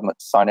tell a government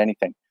to sign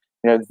anything.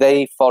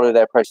 They follow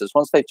their process.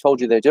 Once they've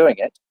told you they're doing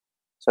it,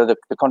 so the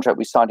contract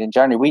we signed in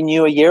January, we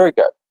knew a year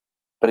ago,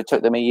 but it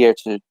took them a year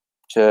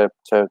to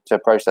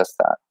process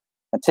that.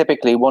 And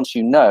typically, once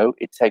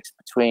it takes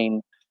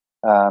between,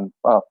 a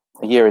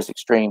year is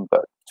extreme,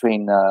 but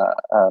between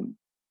 1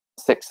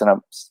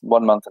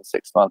 month and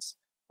 6 months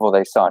before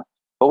they sign.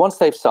 But once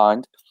they've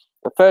signed,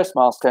 the first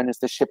milestone is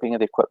the shipping of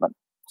the equipment.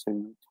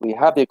 So we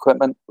have the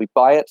equipment, we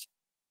buy it,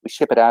 we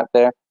ship it out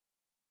there,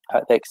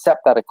 they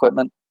accept that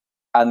equipment,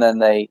 and then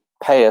they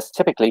pay us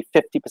typically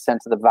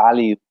 50% of the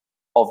value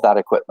of that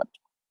equipment.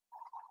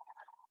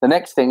 The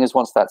next thing is,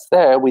 once that's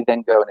there, we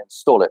then go and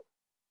install it.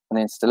 And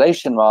the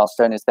installation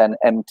milestone is then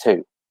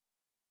M2.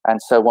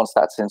 And so once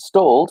that's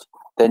installed,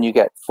 then you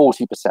get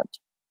 40%.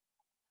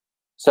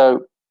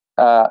 So,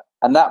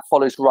 and that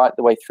follows right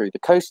the way through. The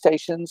coast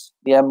stations,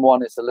 the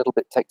M1 takes a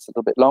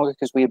little bit longer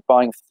because we're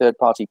buying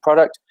third-party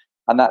product,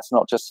 and that's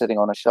not just sitting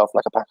on a shelf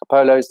like a pack of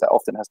polos. That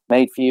often has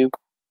made for you.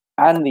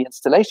 And the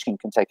installation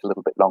can take a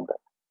little bit longer.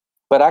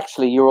 But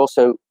actually, you're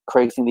also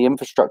creating the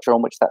infrastructure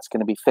on which that's going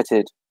to be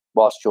fitted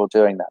whilst you're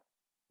doing that.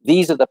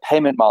 These are the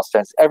payment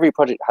milestones. Every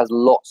project has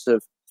lots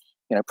of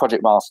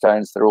project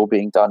milestones that are all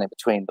being done in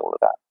between all of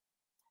that.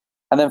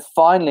 And then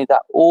finally,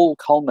 that all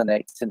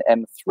culminates in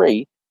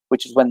M3,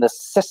 which is when the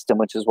system,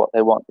 which is what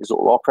they want, is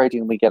all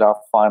operating, and we get our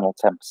final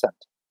 10%.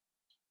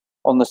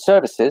 On the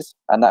services,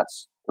 and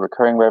that's the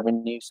recurring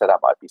revenue, so that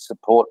might be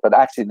support, but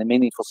actually the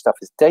meaningful stuff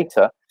is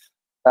data.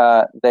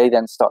 They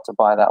then start to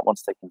buy that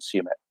once they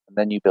consume it, and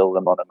then you bill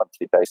them on a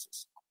monthly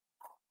basis.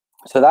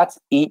 So that's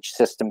each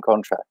system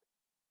contract.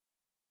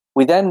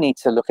 We then need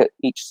to look at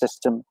each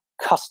system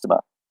customer.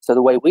 So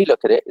the way we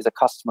look at it is a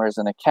customer as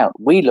an account.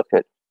 We look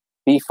at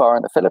BFAR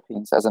in the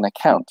Philippines as an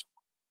account.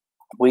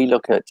 We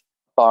look at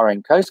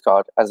Bahrain Coast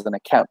Guard as an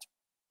account.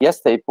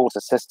 Yes, they bought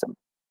a system,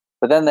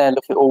 but then they're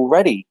looking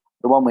already,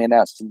 the one we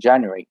announced in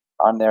January.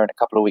 I'm there in a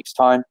couple of weeks'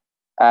 time,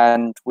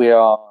 and we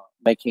are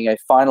making a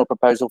final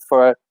proposal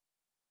for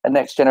a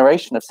next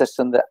generation of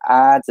system that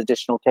adds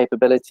additional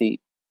capability.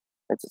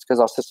 It's because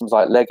our system's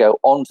like Lego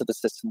onto the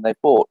system they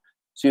bought.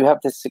 So you have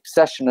this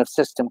succession of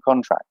system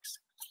contracts.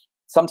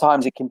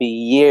 Sometimes it can be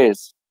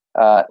years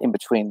in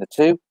between the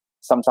two.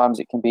 Sometimes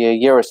it can be a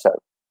year or so.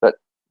 But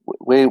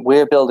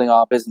we're building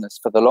our business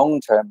for the long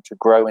term to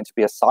grow and to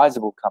be a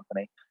sizable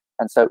company.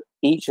 And so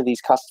each of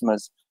these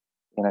customers,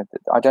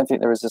 I don't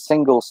think there is a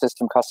single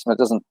system customer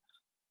that doesn't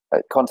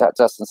contact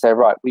us and say,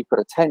 right, we've got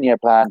a 10-year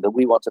plan that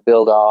we want to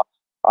build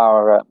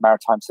our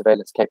maritime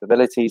surveillance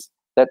capabilities.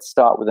 Let's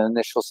start with an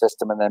initial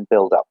system and then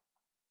build up.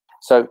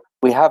 So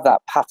we have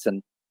that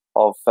pattern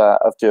of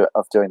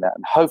doing that,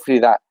 and hopefully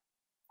that,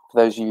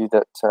 for those of you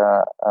that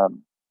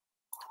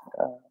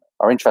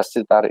are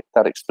interested,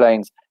 that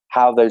explains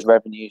how those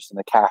revenues and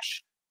the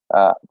cash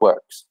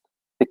works.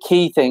 The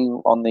key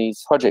thing on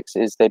these projects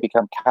is they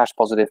become cash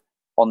positive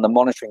on the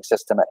monitoring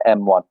system at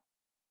M1.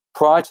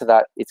 Prior to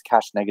that, it's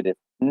cash negative.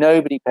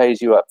 Nobody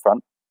pays you up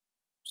front,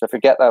 so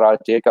forget that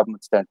idea.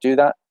 Governments don't do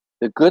that.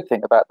 The good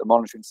thing about the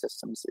monitoring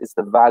systems is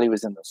the value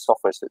is in the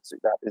software, so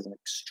that is an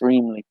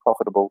extremely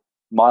profitable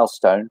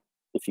milestone,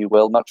 if you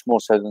will, much more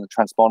so than the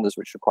transponders,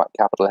 which are quite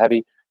capital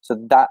heavy. So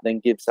that then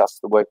gives us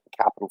the working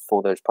capital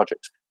for those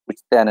projects, which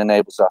then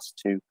enables us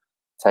to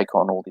take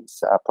on all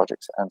these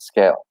projects and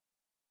scale.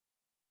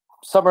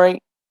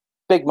 Summary: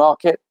 big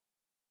market,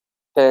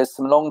 There's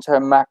some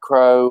long-term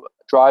macro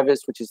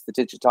drivers, which is the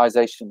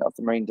digitization of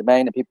the marine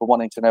domain and people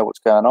wanting to know what's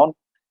going on.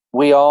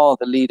 We are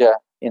the leader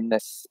in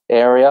this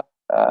area.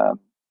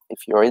 If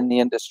you're in the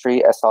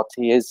industry,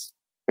 SRT is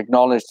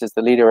acknowledged as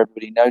the leader.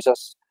 Everybody knows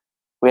us.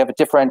 We have a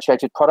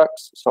differentiated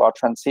products, so our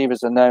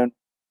transceivers are known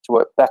to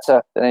work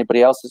better than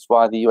anybody else's.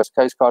 Why the US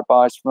Coast Guard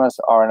buys from us,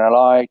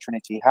 RNLI,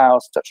 Trinity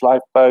House, Dutch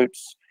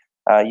Lifeboats,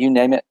 you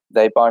name it,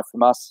 they buy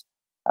from us.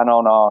 And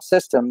on our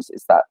systems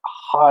is that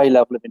high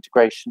level of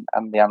integration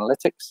and the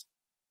analytics.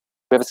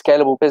 We have a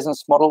scalable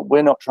business model.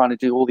 We're not trying to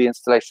do all the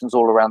installations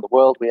all around the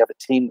world. We have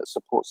a team that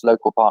supports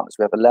local partners.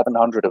 We have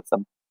 1,100 of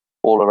them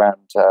all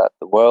around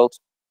the world.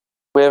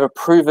 We have a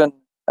proven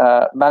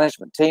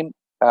management team.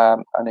 I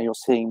know you're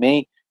seeing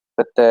me,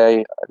 but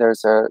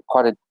there's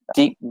quite a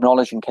deep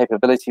knowledge and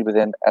capability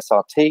within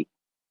SRT.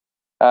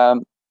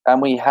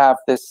 And we have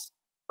this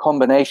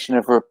combination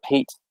of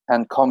repeat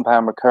and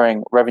compound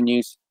recurring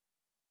revenues.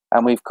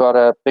 And we've got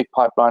a big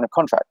pipeline of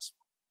contracts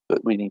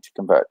that we need to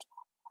convert.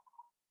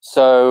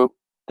 So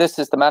this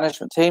is the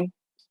management team.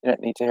 You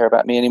don't need to hear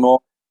about me anymore.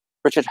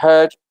 Richard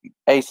Hurd,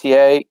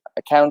 ACA,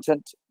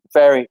 accountant,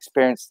 very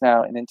experienced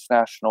now in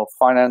international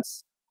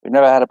finance. We've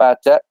never had a bad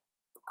debt,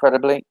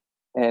 incredibly,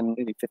 in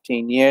nearly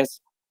 15 years.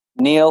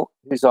 Neil,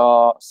 who's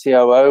our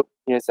COO,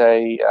 he is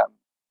a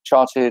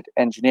chartered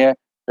engineer,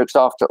 looks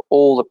after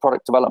all the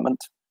product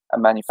development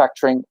and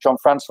manufacturing.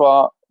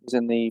 Jean-Francois is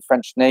in the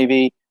French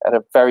Navy at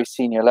a very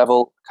senior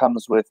level,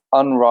 comes with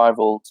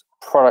unrivaled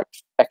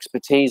product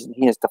expertise, and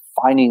he is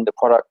defining the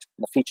product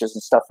and the features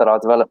and stuff that our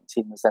development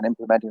team is then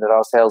implementing, that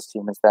our sales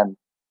team is then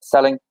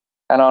selling.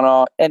 And on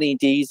our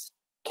NEDs,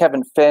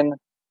 Kevin Finn,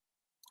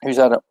 who's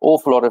had an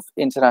awful lot of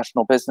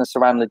international business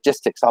around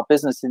logistics. Our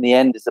business in the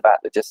end is about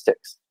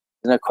logistics.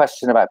 There's no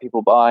question about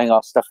people buying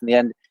our stuff in the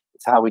end.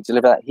 It's how we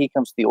deliver that. He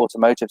comes to the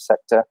automotive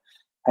sector,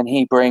 and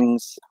he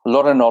brings a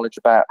lot of knowledge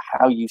about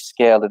how you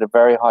scale at a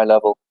very high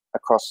level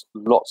across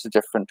lots of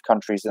different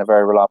countries in a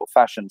very reliable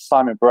fashion.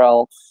 Simon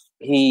Burrell,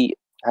 he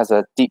has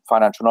a deep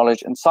financial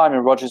knowledge. And Simon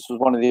Rogers was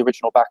one of the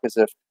original backers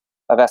of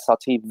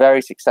SRT,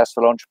 very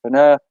successful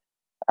entrepreneur,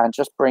 and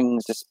just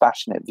brings this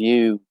passionate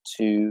view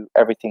to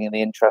everything in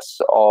the interests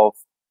of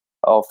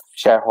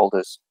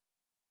shareholders.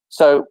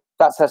 So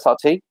that's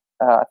SRT.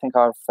 I think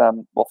I've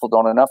waffled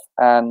on enough,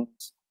 and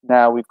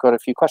now we've got a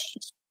few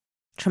questions.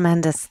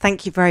 Tremendous.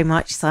 Thank you very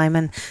much,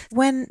 Simon.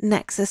 When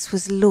Nexus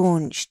was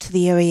launched to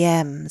the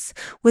OEMs,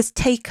 was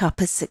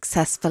take-up as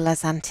successful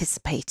as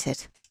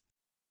anticipated?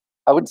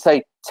 I wouldn't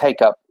say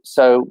take-up.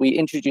 So we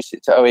introduced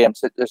it to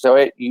OEMs.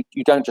 So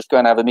you don't just go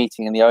and have a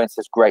meeting and the OEM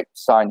says, great,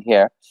 sign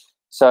here.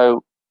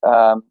 So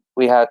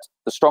we had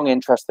the strong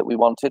interest that we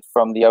wanted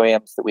from the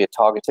OEMs that we had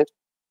targeted,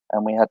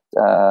 and we had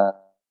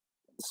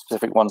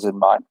specific ones in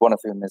mind. One of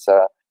them is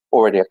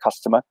already a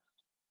customer.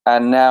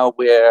 And now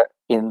we're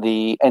in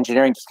the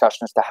engineering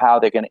discussion as to how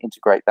they're going to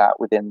integrate that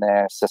within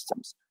their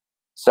systems.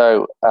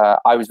 So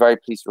I was very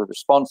pleased with the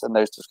response, and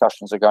those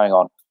discussions are going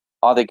on.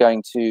 Are they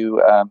going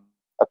to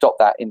adopt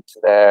that into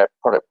their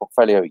product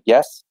portfolio?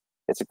 Yes.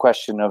 It's a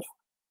question of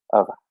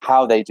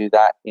how they do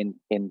that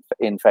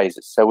in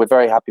phases. So we're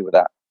very happy with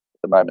that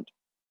at the moment.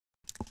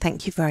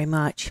 Thank you very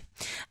much.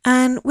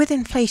 And with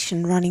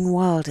inflation running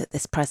wild at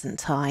this present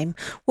time,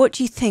 what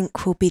do you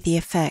think will be the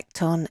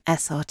effect on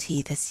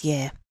SRT this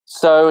year?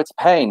 So it's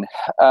pain.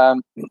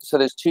 So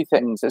there's two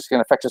things. It's going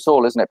to affect us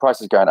all, isn't it?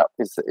 Prices going up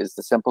is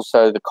the simple.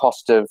 So the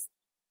cost of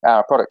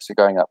our products are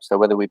going up. So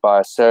whether we buy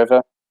a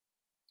server,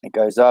 it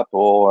goes up,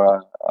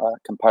 or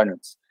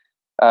components.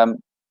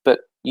 But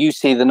you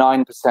see the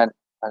 9%, as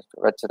I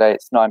read today,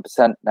 it's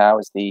 9% now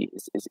is the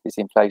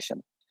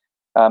inflation.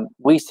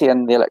 We see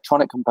in the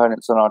electronic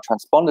components on our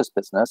transponders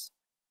business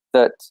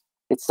that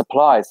it's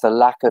supply, it's a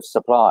lack of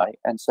supply.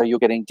 And so you're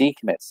getting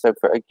decommits. So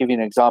I'll give you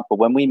an example.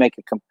 When we make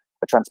a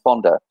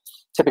transponder,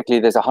 typically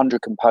there's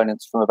 100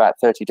 components from about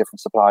 30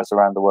 different suppliers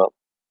around the world.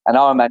 And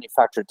our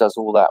manufacturer does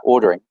all that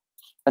ordering.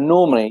 And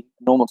normally,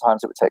 normal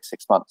times, it would take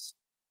 6 months.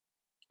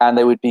 And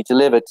they would be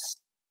delivered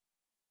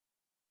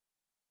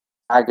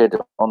staggered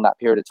on that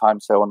period of time.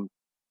 So on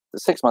the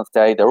 6-month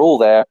day, they're all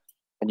there,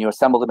 and you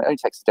assemble them. It only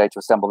takes a day to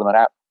assemble them, and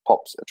out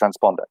pops a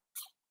transponder.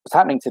 What's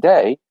happening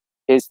today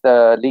is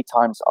the lead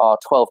times are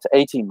 12 to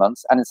 18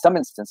 months, and in some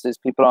instances,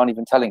 people aren't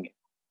even telling you.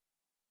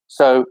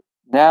 So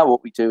now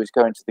what we do is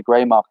go into the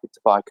grey market to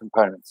buy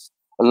components.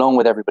 Along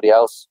with everybody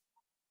else,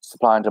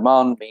 supply and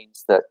demand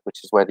means that,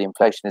 which is where the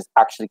inflation is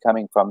actually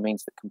coming from,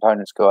 means that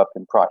components go up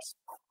in price.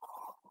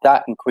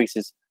 That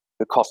increases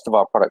the cost of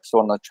our products. So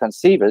on the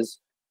transceivers,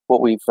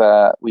 what we've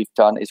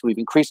done is we've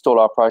increased all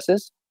our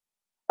prices,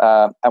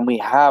 and we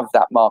have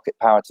that market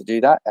power to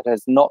do that. It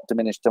has not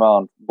diminished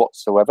demand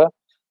whatsoever.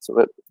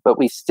 So, but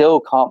we still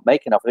can't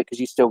make enough of it because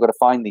you still got to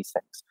find these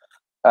things,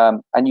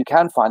 and you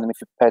can find them if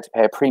you're prepared to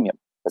pay a premium.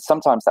 But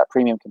sometimes that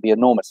premium can be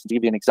enormous. To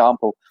give you an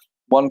example,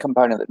 one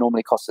component that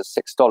normally costs us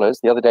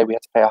 $6, the other day we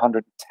had to pay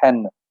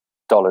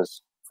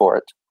 $110 for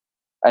it,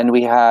 and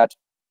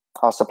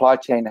our supply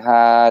chain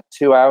had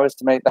 2 hours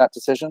to make that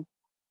decision,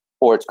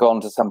 or it's gone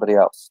to somebody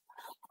else.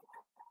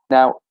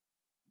 Now,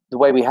 the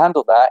way we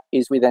handle that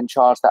is we then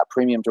charge that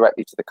premium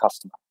directly to the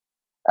customer.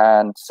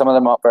 And some of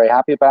them aren't very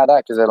happy about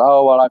that because they're like,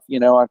 oh, well,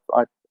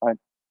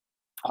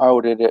 I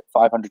ordered it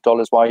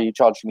 $500. Why are you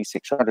charging me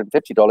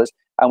 $650?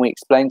 And we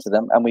explain to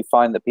them, and we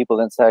find that people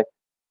then say,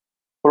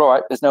 well, all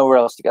right, there's nowhere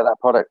else to get that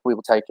product. We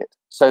will take it.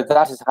 So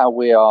that is how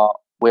we are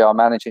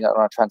managing it on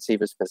our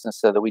Transceivers business,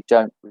 so that we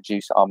don't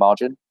reduce our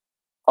margin.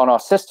 On our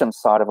systems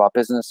side of our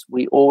business,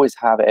 we always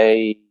have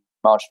a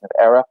margin of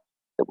error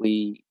that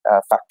we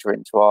factor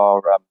into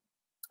our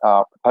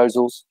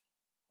proposals.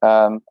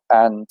 And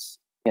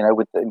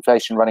with the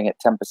inflation running at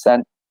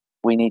 10%,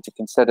 we need to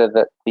consider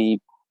that the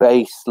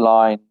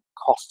baseline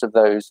cost of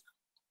those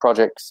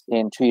projects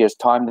in 2 years'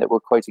 time that we're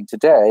quoting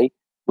today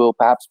will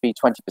perhaps be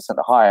 20%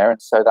 higher,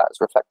 and so that's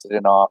reflected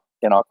in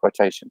our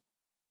quotation.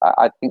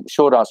 I think the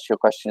short answer to your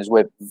question is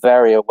we're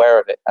very aware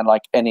of it, and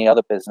like any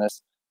other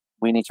business,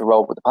 we need to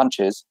roll with the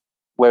punches.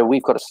 Where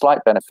we've got a slight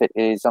benefit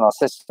is on our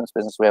systems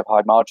business, we have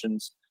high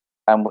margins,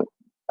 and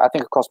I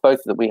think across both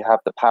of them we have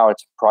the power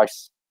to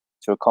price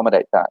to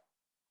accommodate that.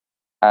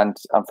 And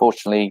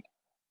unfortunately,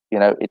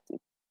 it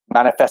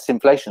manifests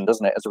inflation,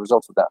 doesn't it, as a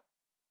result of that?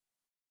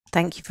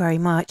 Thank you very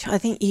much. I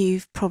think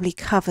you've probably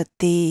covered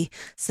the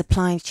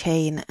supply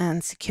chain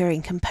and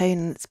securing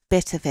components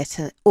bit of it,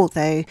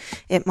 although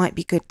it might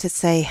be good to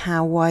say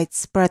how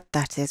widespread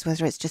that is,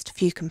 whether it's just a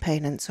few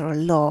components or a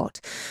lot.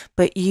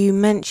 But you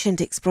mentioned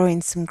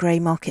exploring some grey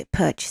market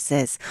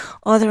purchases.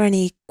 Are there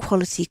any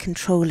quality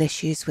control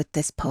issues with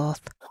this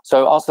path?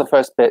 So I'll answer the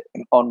first bit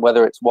on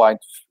whether it's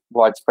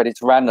widespread.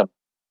 It's random.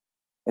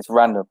 It's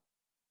random.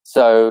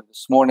 So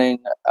this morning,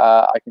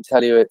 I can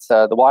tell you it's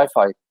the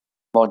Wi-Fi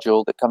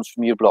module that comes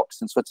from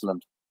U-Blocks in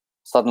Switzerland.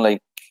 Suddenly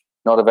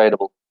not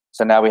available.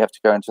 So now we have to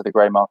go into the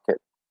grey market.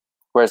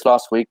 Whereas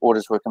last week,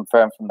 orders were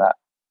confirmed from that.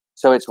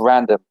 So it's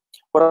random.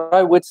 What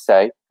I would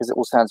say, because it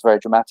all sounds very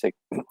dramatic,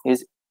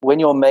 is when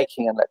you're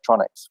making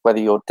electronics, whether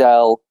you're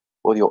Dell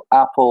or your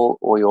Apple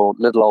or your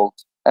little old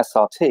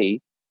SRT,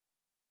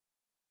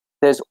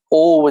 there's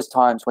always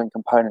times when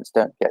components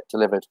don't get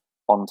delivered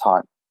on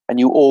time. And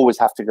you always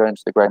have to go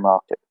into the grey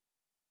market.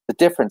 The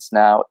difference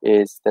now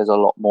is there's a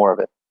lot more of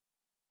it.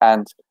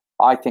 And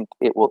I think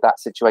that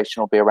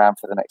situation will be around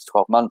for the next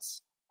 12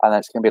 months. And then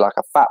it's going to be like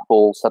a fat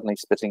ball suddenly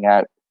spitting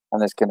out,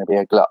 and there's going to be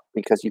a glut,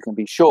 because you can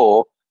be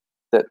sure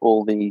that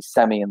all the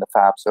semi and the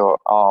fabs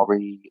are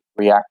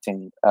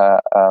reacting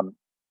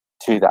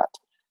to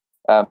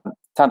that.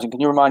 Tamsin, can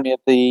you remind me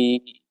of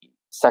the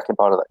second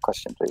part of that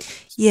question, please?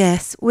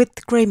 Yes, with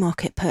the grey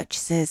market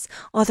purchases,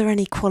 are there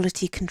any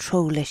quality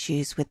control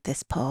issues with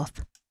this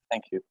path?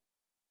 Thank you.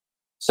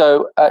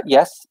 So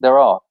yes, there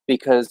are,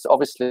 because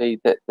obviously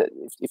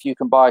if you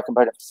can buy a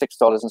component for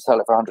 $6 and sell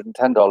it for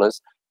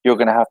 $110, you're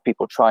going to have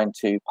people trying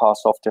to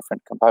pass off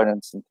different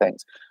components and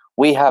things.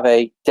 We have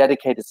a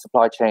dedicated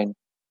supply chain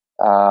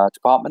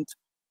department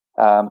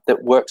that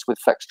works with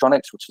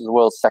Flextronics, which is the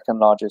world's second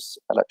largest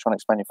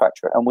electronics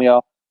manufacturer, and we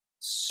are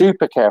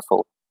super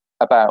careful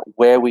about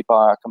where we buy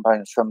our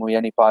components from. We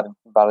only buy them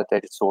from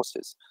validated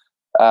sources.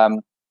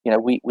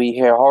 We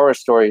hear horror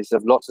stories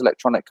of lots of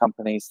electronic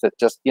companies that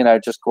just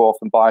go off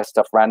and buy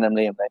stuff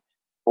randomly, and they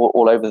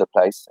all over the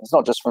place. It's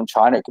not just from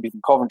China; it could be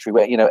from Coventry,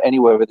 where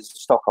anywhere where there's a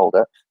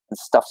stockholder and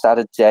stuff's out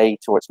of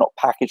date or it's not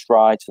packaged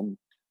right and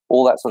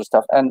all that sort of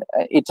stuff. And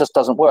it just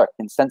doesn't work.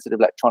 In sensitive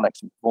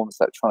electronics and performance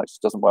electronics,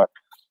 it doesn't work.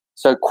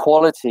 So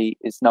quality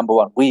is number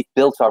one. We've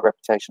built our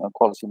reputation on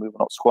quality, and we will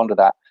not squander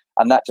that.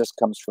 And that just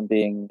comes from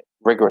being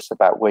rigorous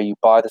about where you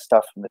buy the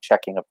stuff and the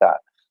checking of that.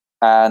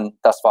 And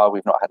thus far,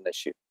 we've not had an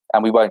issue.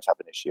 And we won't have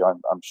an issue.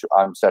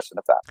 I'm certain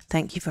of that.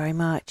 Thank you very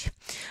much.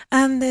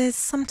 And there's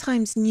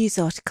sometimes news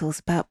articles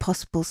about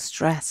possible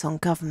stress on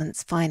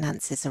governments'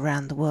 finances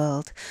around the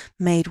world,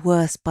 made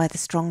worse by the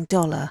strong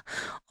dollar.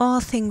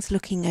 Are things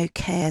looking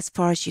okay as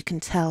far as you can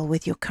tell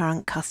with your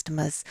current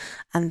customers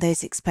and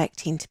those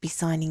expecting to be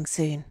signing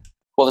soon?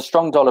 Well, the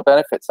strong dollar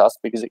benefits us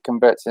because it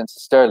converts into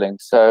sterling.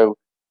 So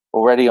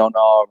already on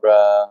our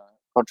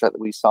contract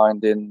that we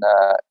signed in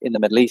the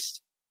Middle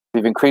East,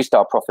 we've increased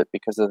our profit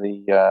because of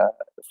the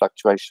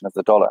fluctuation of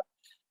the dollar.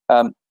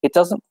 It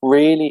doesn't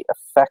really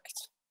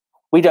affect.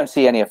 We don't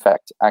see any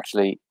effect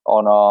actually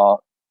on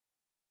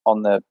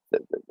the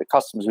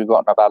customers we've got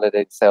in our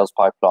validated sales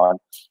pipeline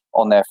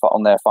on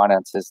their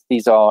finances.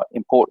 These are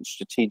important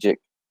strategic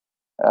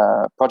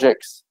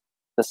projects.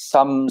 The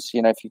sums,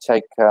 if you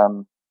take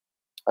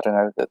I don't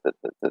know,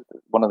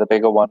 one of the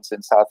bigger ones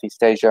in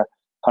Southeast Asia,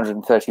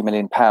 £130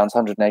 million,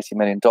 $180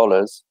 million.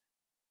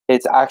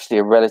 It's actually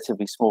a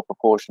relatively small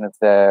proportion of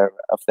their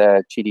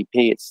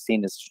GDP. It's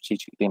seen as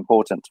strategically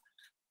important.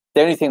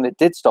 The only thing that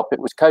did stop it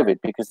was COVID,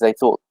 because they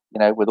thought,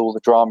 with all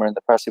the drama in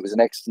the press, it was an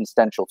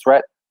existential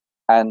threat,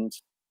 and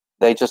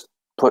they just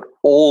put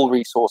all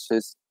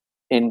resources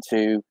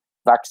into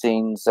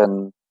vaccines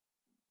and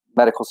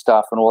medical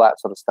stuff and all that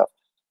sort of stuff.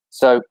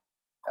 So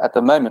at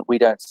the moment, we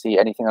don't see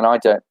anything, and I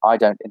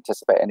don't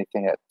anticipate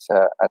anything at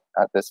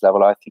this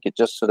level. I think it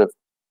just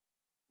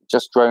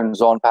just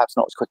drones on, perhaps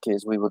not as quickly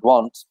as we would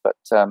want, but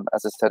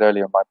as I said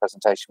earlier in my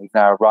presentation, we've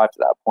now arrived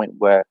at that point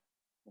where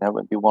it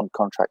won't be one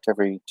contract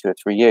every 2 or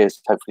 3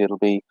 years. Hopefully it'll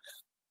be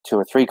 2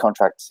 or 3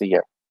 contracts a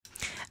year.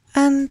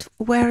 And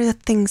where are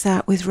things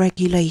at with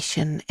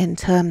regulation in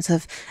terms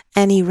of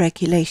any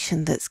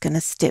regulation that's going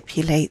to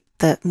stipulate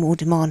that more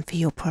demand for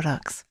your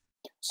products?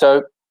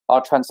 So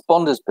our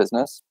transponders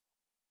business,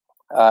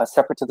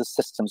 separate to the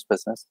systems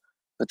business,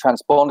 the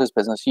transponders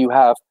business, you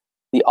have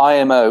the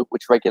IMO,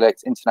 which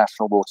regulates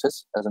international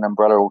waters as an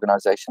umbrella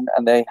organization,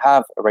 and they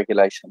have a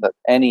regulation that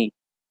any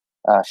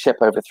ship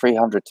over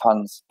 300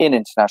 tons in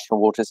international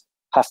waters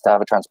has to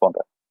have a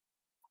transponder.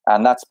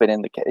 And that's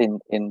been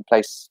in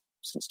place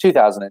since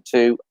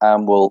 2002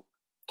 and will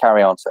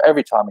carry on. So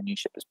every time a new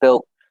ship is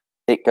built,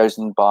 it goes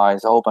and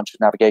buys a whole bunch of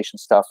navigation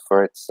stuff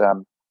for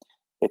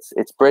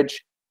its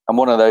bridge, and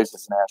one of those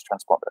is an AIS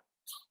transponder.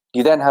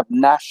 You then have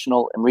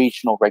national and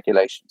regional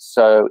regulations.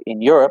 So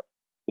in Europe,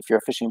 if you're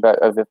a fishing boat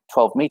over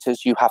 12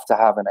 meters, you have to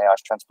have an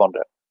AIS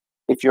transponder.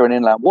 If you're an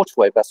inland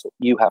waterway vessel,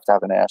 you have to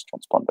have an AIS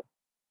transponder.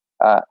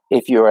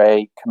 If you're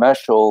a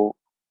commercial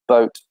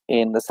boat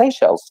in the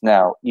Seychelles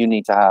now, you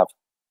need to have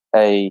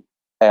a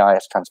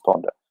AIS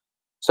transponder.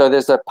 So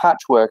there's a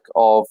patchwork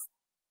of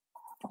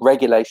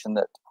regulation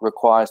that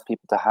requires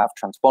people to have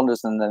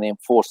transponders, and then they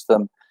enforce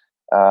them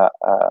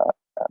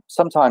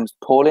sometimes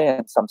poorly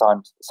and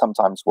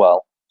sometimes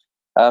well.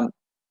 On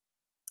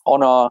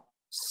our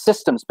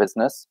systems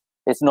business,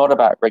 it's not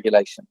about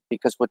regulation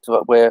because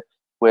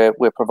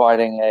we're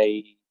providing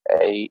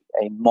a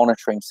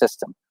monitoring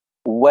system.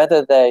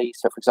 Whether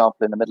so for example,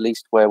 in the Middle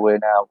East, where we're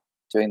now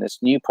doing this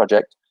new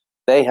project,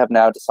 they have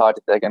now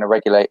decided they're going to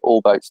regulate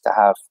all boats to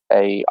have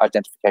a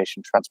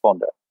identification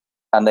transponder,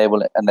 and they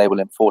will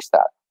enforce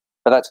that.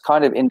 But that's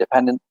kind of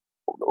independent,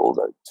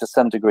 although to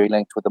some degree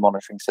linked with the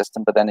monitoring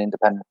system, but then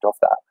independent of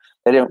that.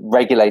 They don't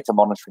regulate a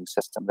monitoring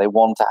system. They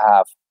want to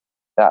have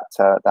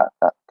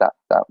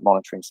that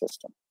monitoring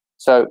system.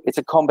 So it's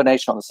a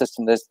combination of the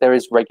system. There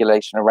is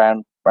regulation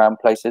around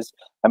places.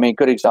 I mean, a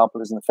good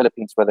example is in the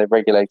Philippines, where they've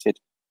regulated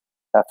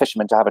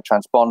fishermen to have a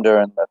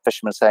transponder, and the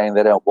fishermen are saying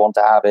they don't want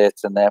to have it,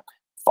 and they're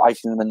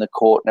fighting them in the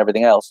court and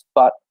everything else.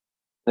 But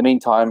in the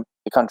meantime,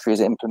 the country is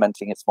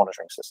implementing its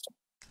monitoring system.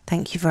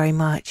 Thank you very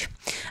much.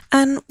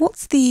 And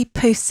what's the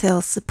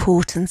post-sale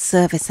support and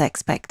service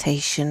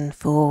expectation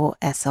for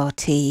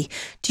SRT?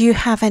 Do you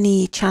have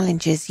any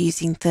challenges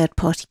using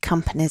third-party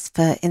companies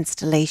for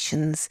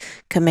installations,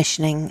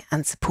 commissioning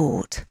and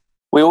support?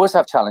 We always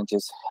have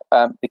challenges.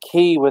 The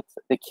key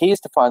is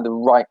to find the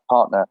right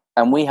partner.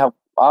 And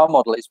our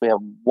model is we have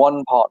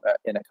one partner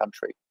in a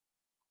country,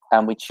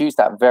 and we choose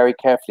that very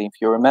carefully. If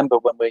you remember,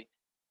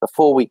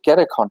 before we get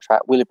a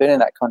contract, we'll have been in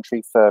that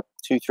country for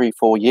 2, 3,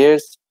 4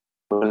 years.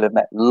 We'll have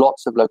met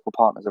lots of local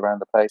partners around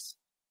the place,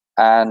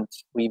 and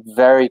we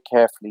very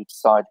carefully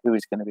decide who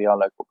is going to be our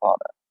local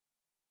partner.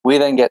 We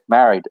then get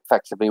married,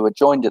 effectively. We're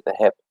joined at the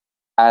hip,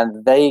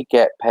 and they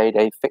get paid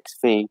a fixed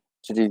fee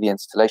to do the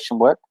installation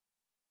work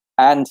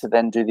and to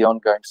then do the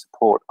ongoing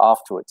support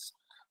afterwards.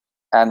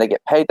 And they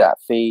get paid that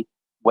fee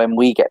when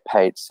we get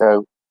paid.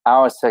 So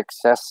our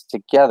success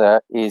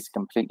together is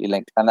completely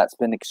linked, and that's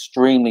been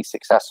extremely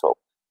successful.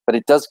 But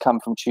it does come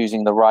from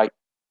choosing the right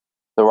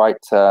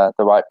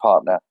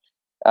partner.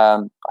 I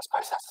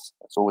suppose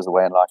that's always the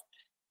way in life.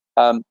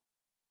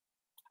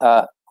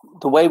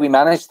 The way we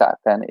manage that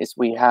then is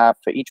we have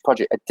for each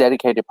project a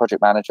dedicated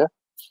project manager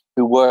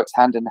who works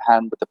hand in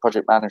hand with the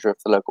project manager of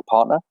the local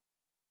partner,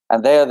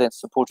 and they are then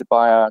supported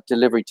by our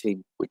delivery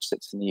team, which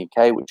sits in the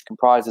UK, which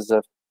comprises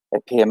of a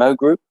PMO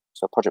group,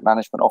 so a project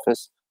management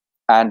office,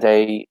 and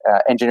a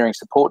engineering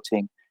support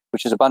team,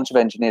 which is a bunch of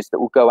engineers that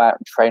will go out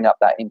and train up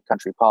that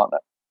in-country partner.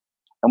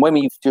 And when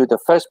we do the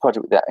first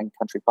project with that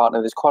in-country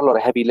partner, there's quite a lot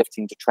of heavy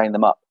lifting to train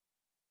them up.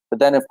 But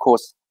then, of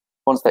course,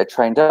 once they're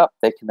trained up,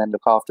 they can then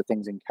look after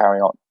things and carry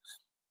on.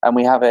 And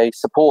we have a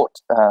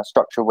support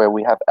structure where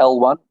we have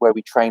L1, where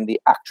we train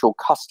the actual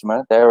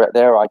customer, their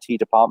IT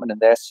department and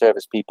their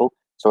service people.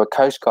 So a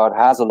Coast Guard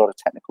has a lot of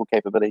technical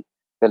capability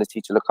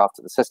to look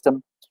after the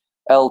system.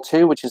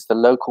 L2, which is the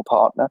local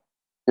partner,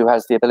 who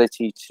has the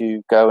ability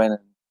to go in and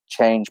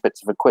change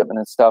bits of equipment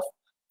and stuff.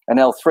 And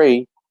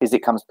L3 is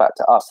it comes back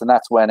to us, and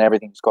that's when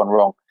everything's gone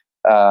wrong.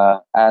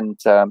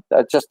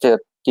 Just to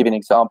give you an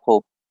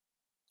example,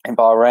 in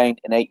Bahrain,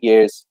 in 8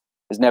 years,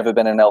 there's never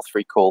been an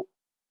L3 call.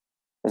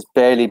 There's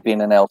barely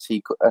been an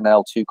L2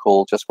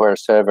 call, just where a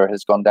server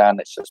has gone down.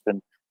 It's just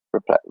been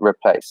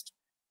replaced.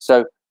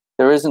 So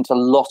there isn't a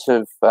lot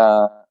of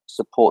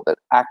support that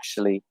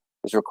actually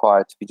is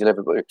required to be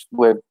delivered.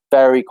 We're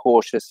very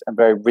cautious and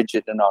very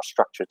rigid in our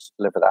structure to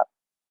deliver that.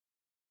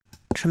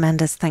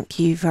 Tremendous. Thank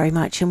you very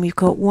much. And we've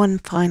got one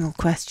final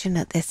question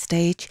at this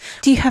stage.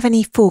 Do you have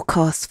any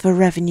forecasts for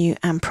revenue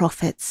and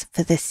profits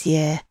for this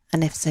year?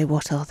 And if so,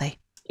 what are they?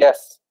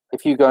 Yes.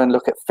 If you go and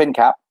look at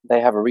finnCap,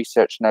 they have a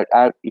research note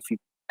out. If you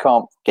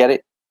can't get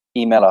it,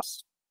 email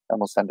us and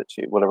we'll send it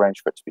to you. We'll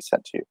arrange for it to be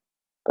sent to you.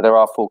 But there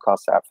are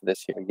forecasts out for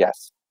this year,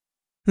 yes.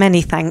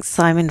 Many thanks,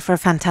 Simon, for a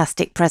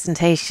fantastic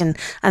presentation,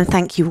 and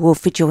thank you all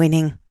for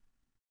joining.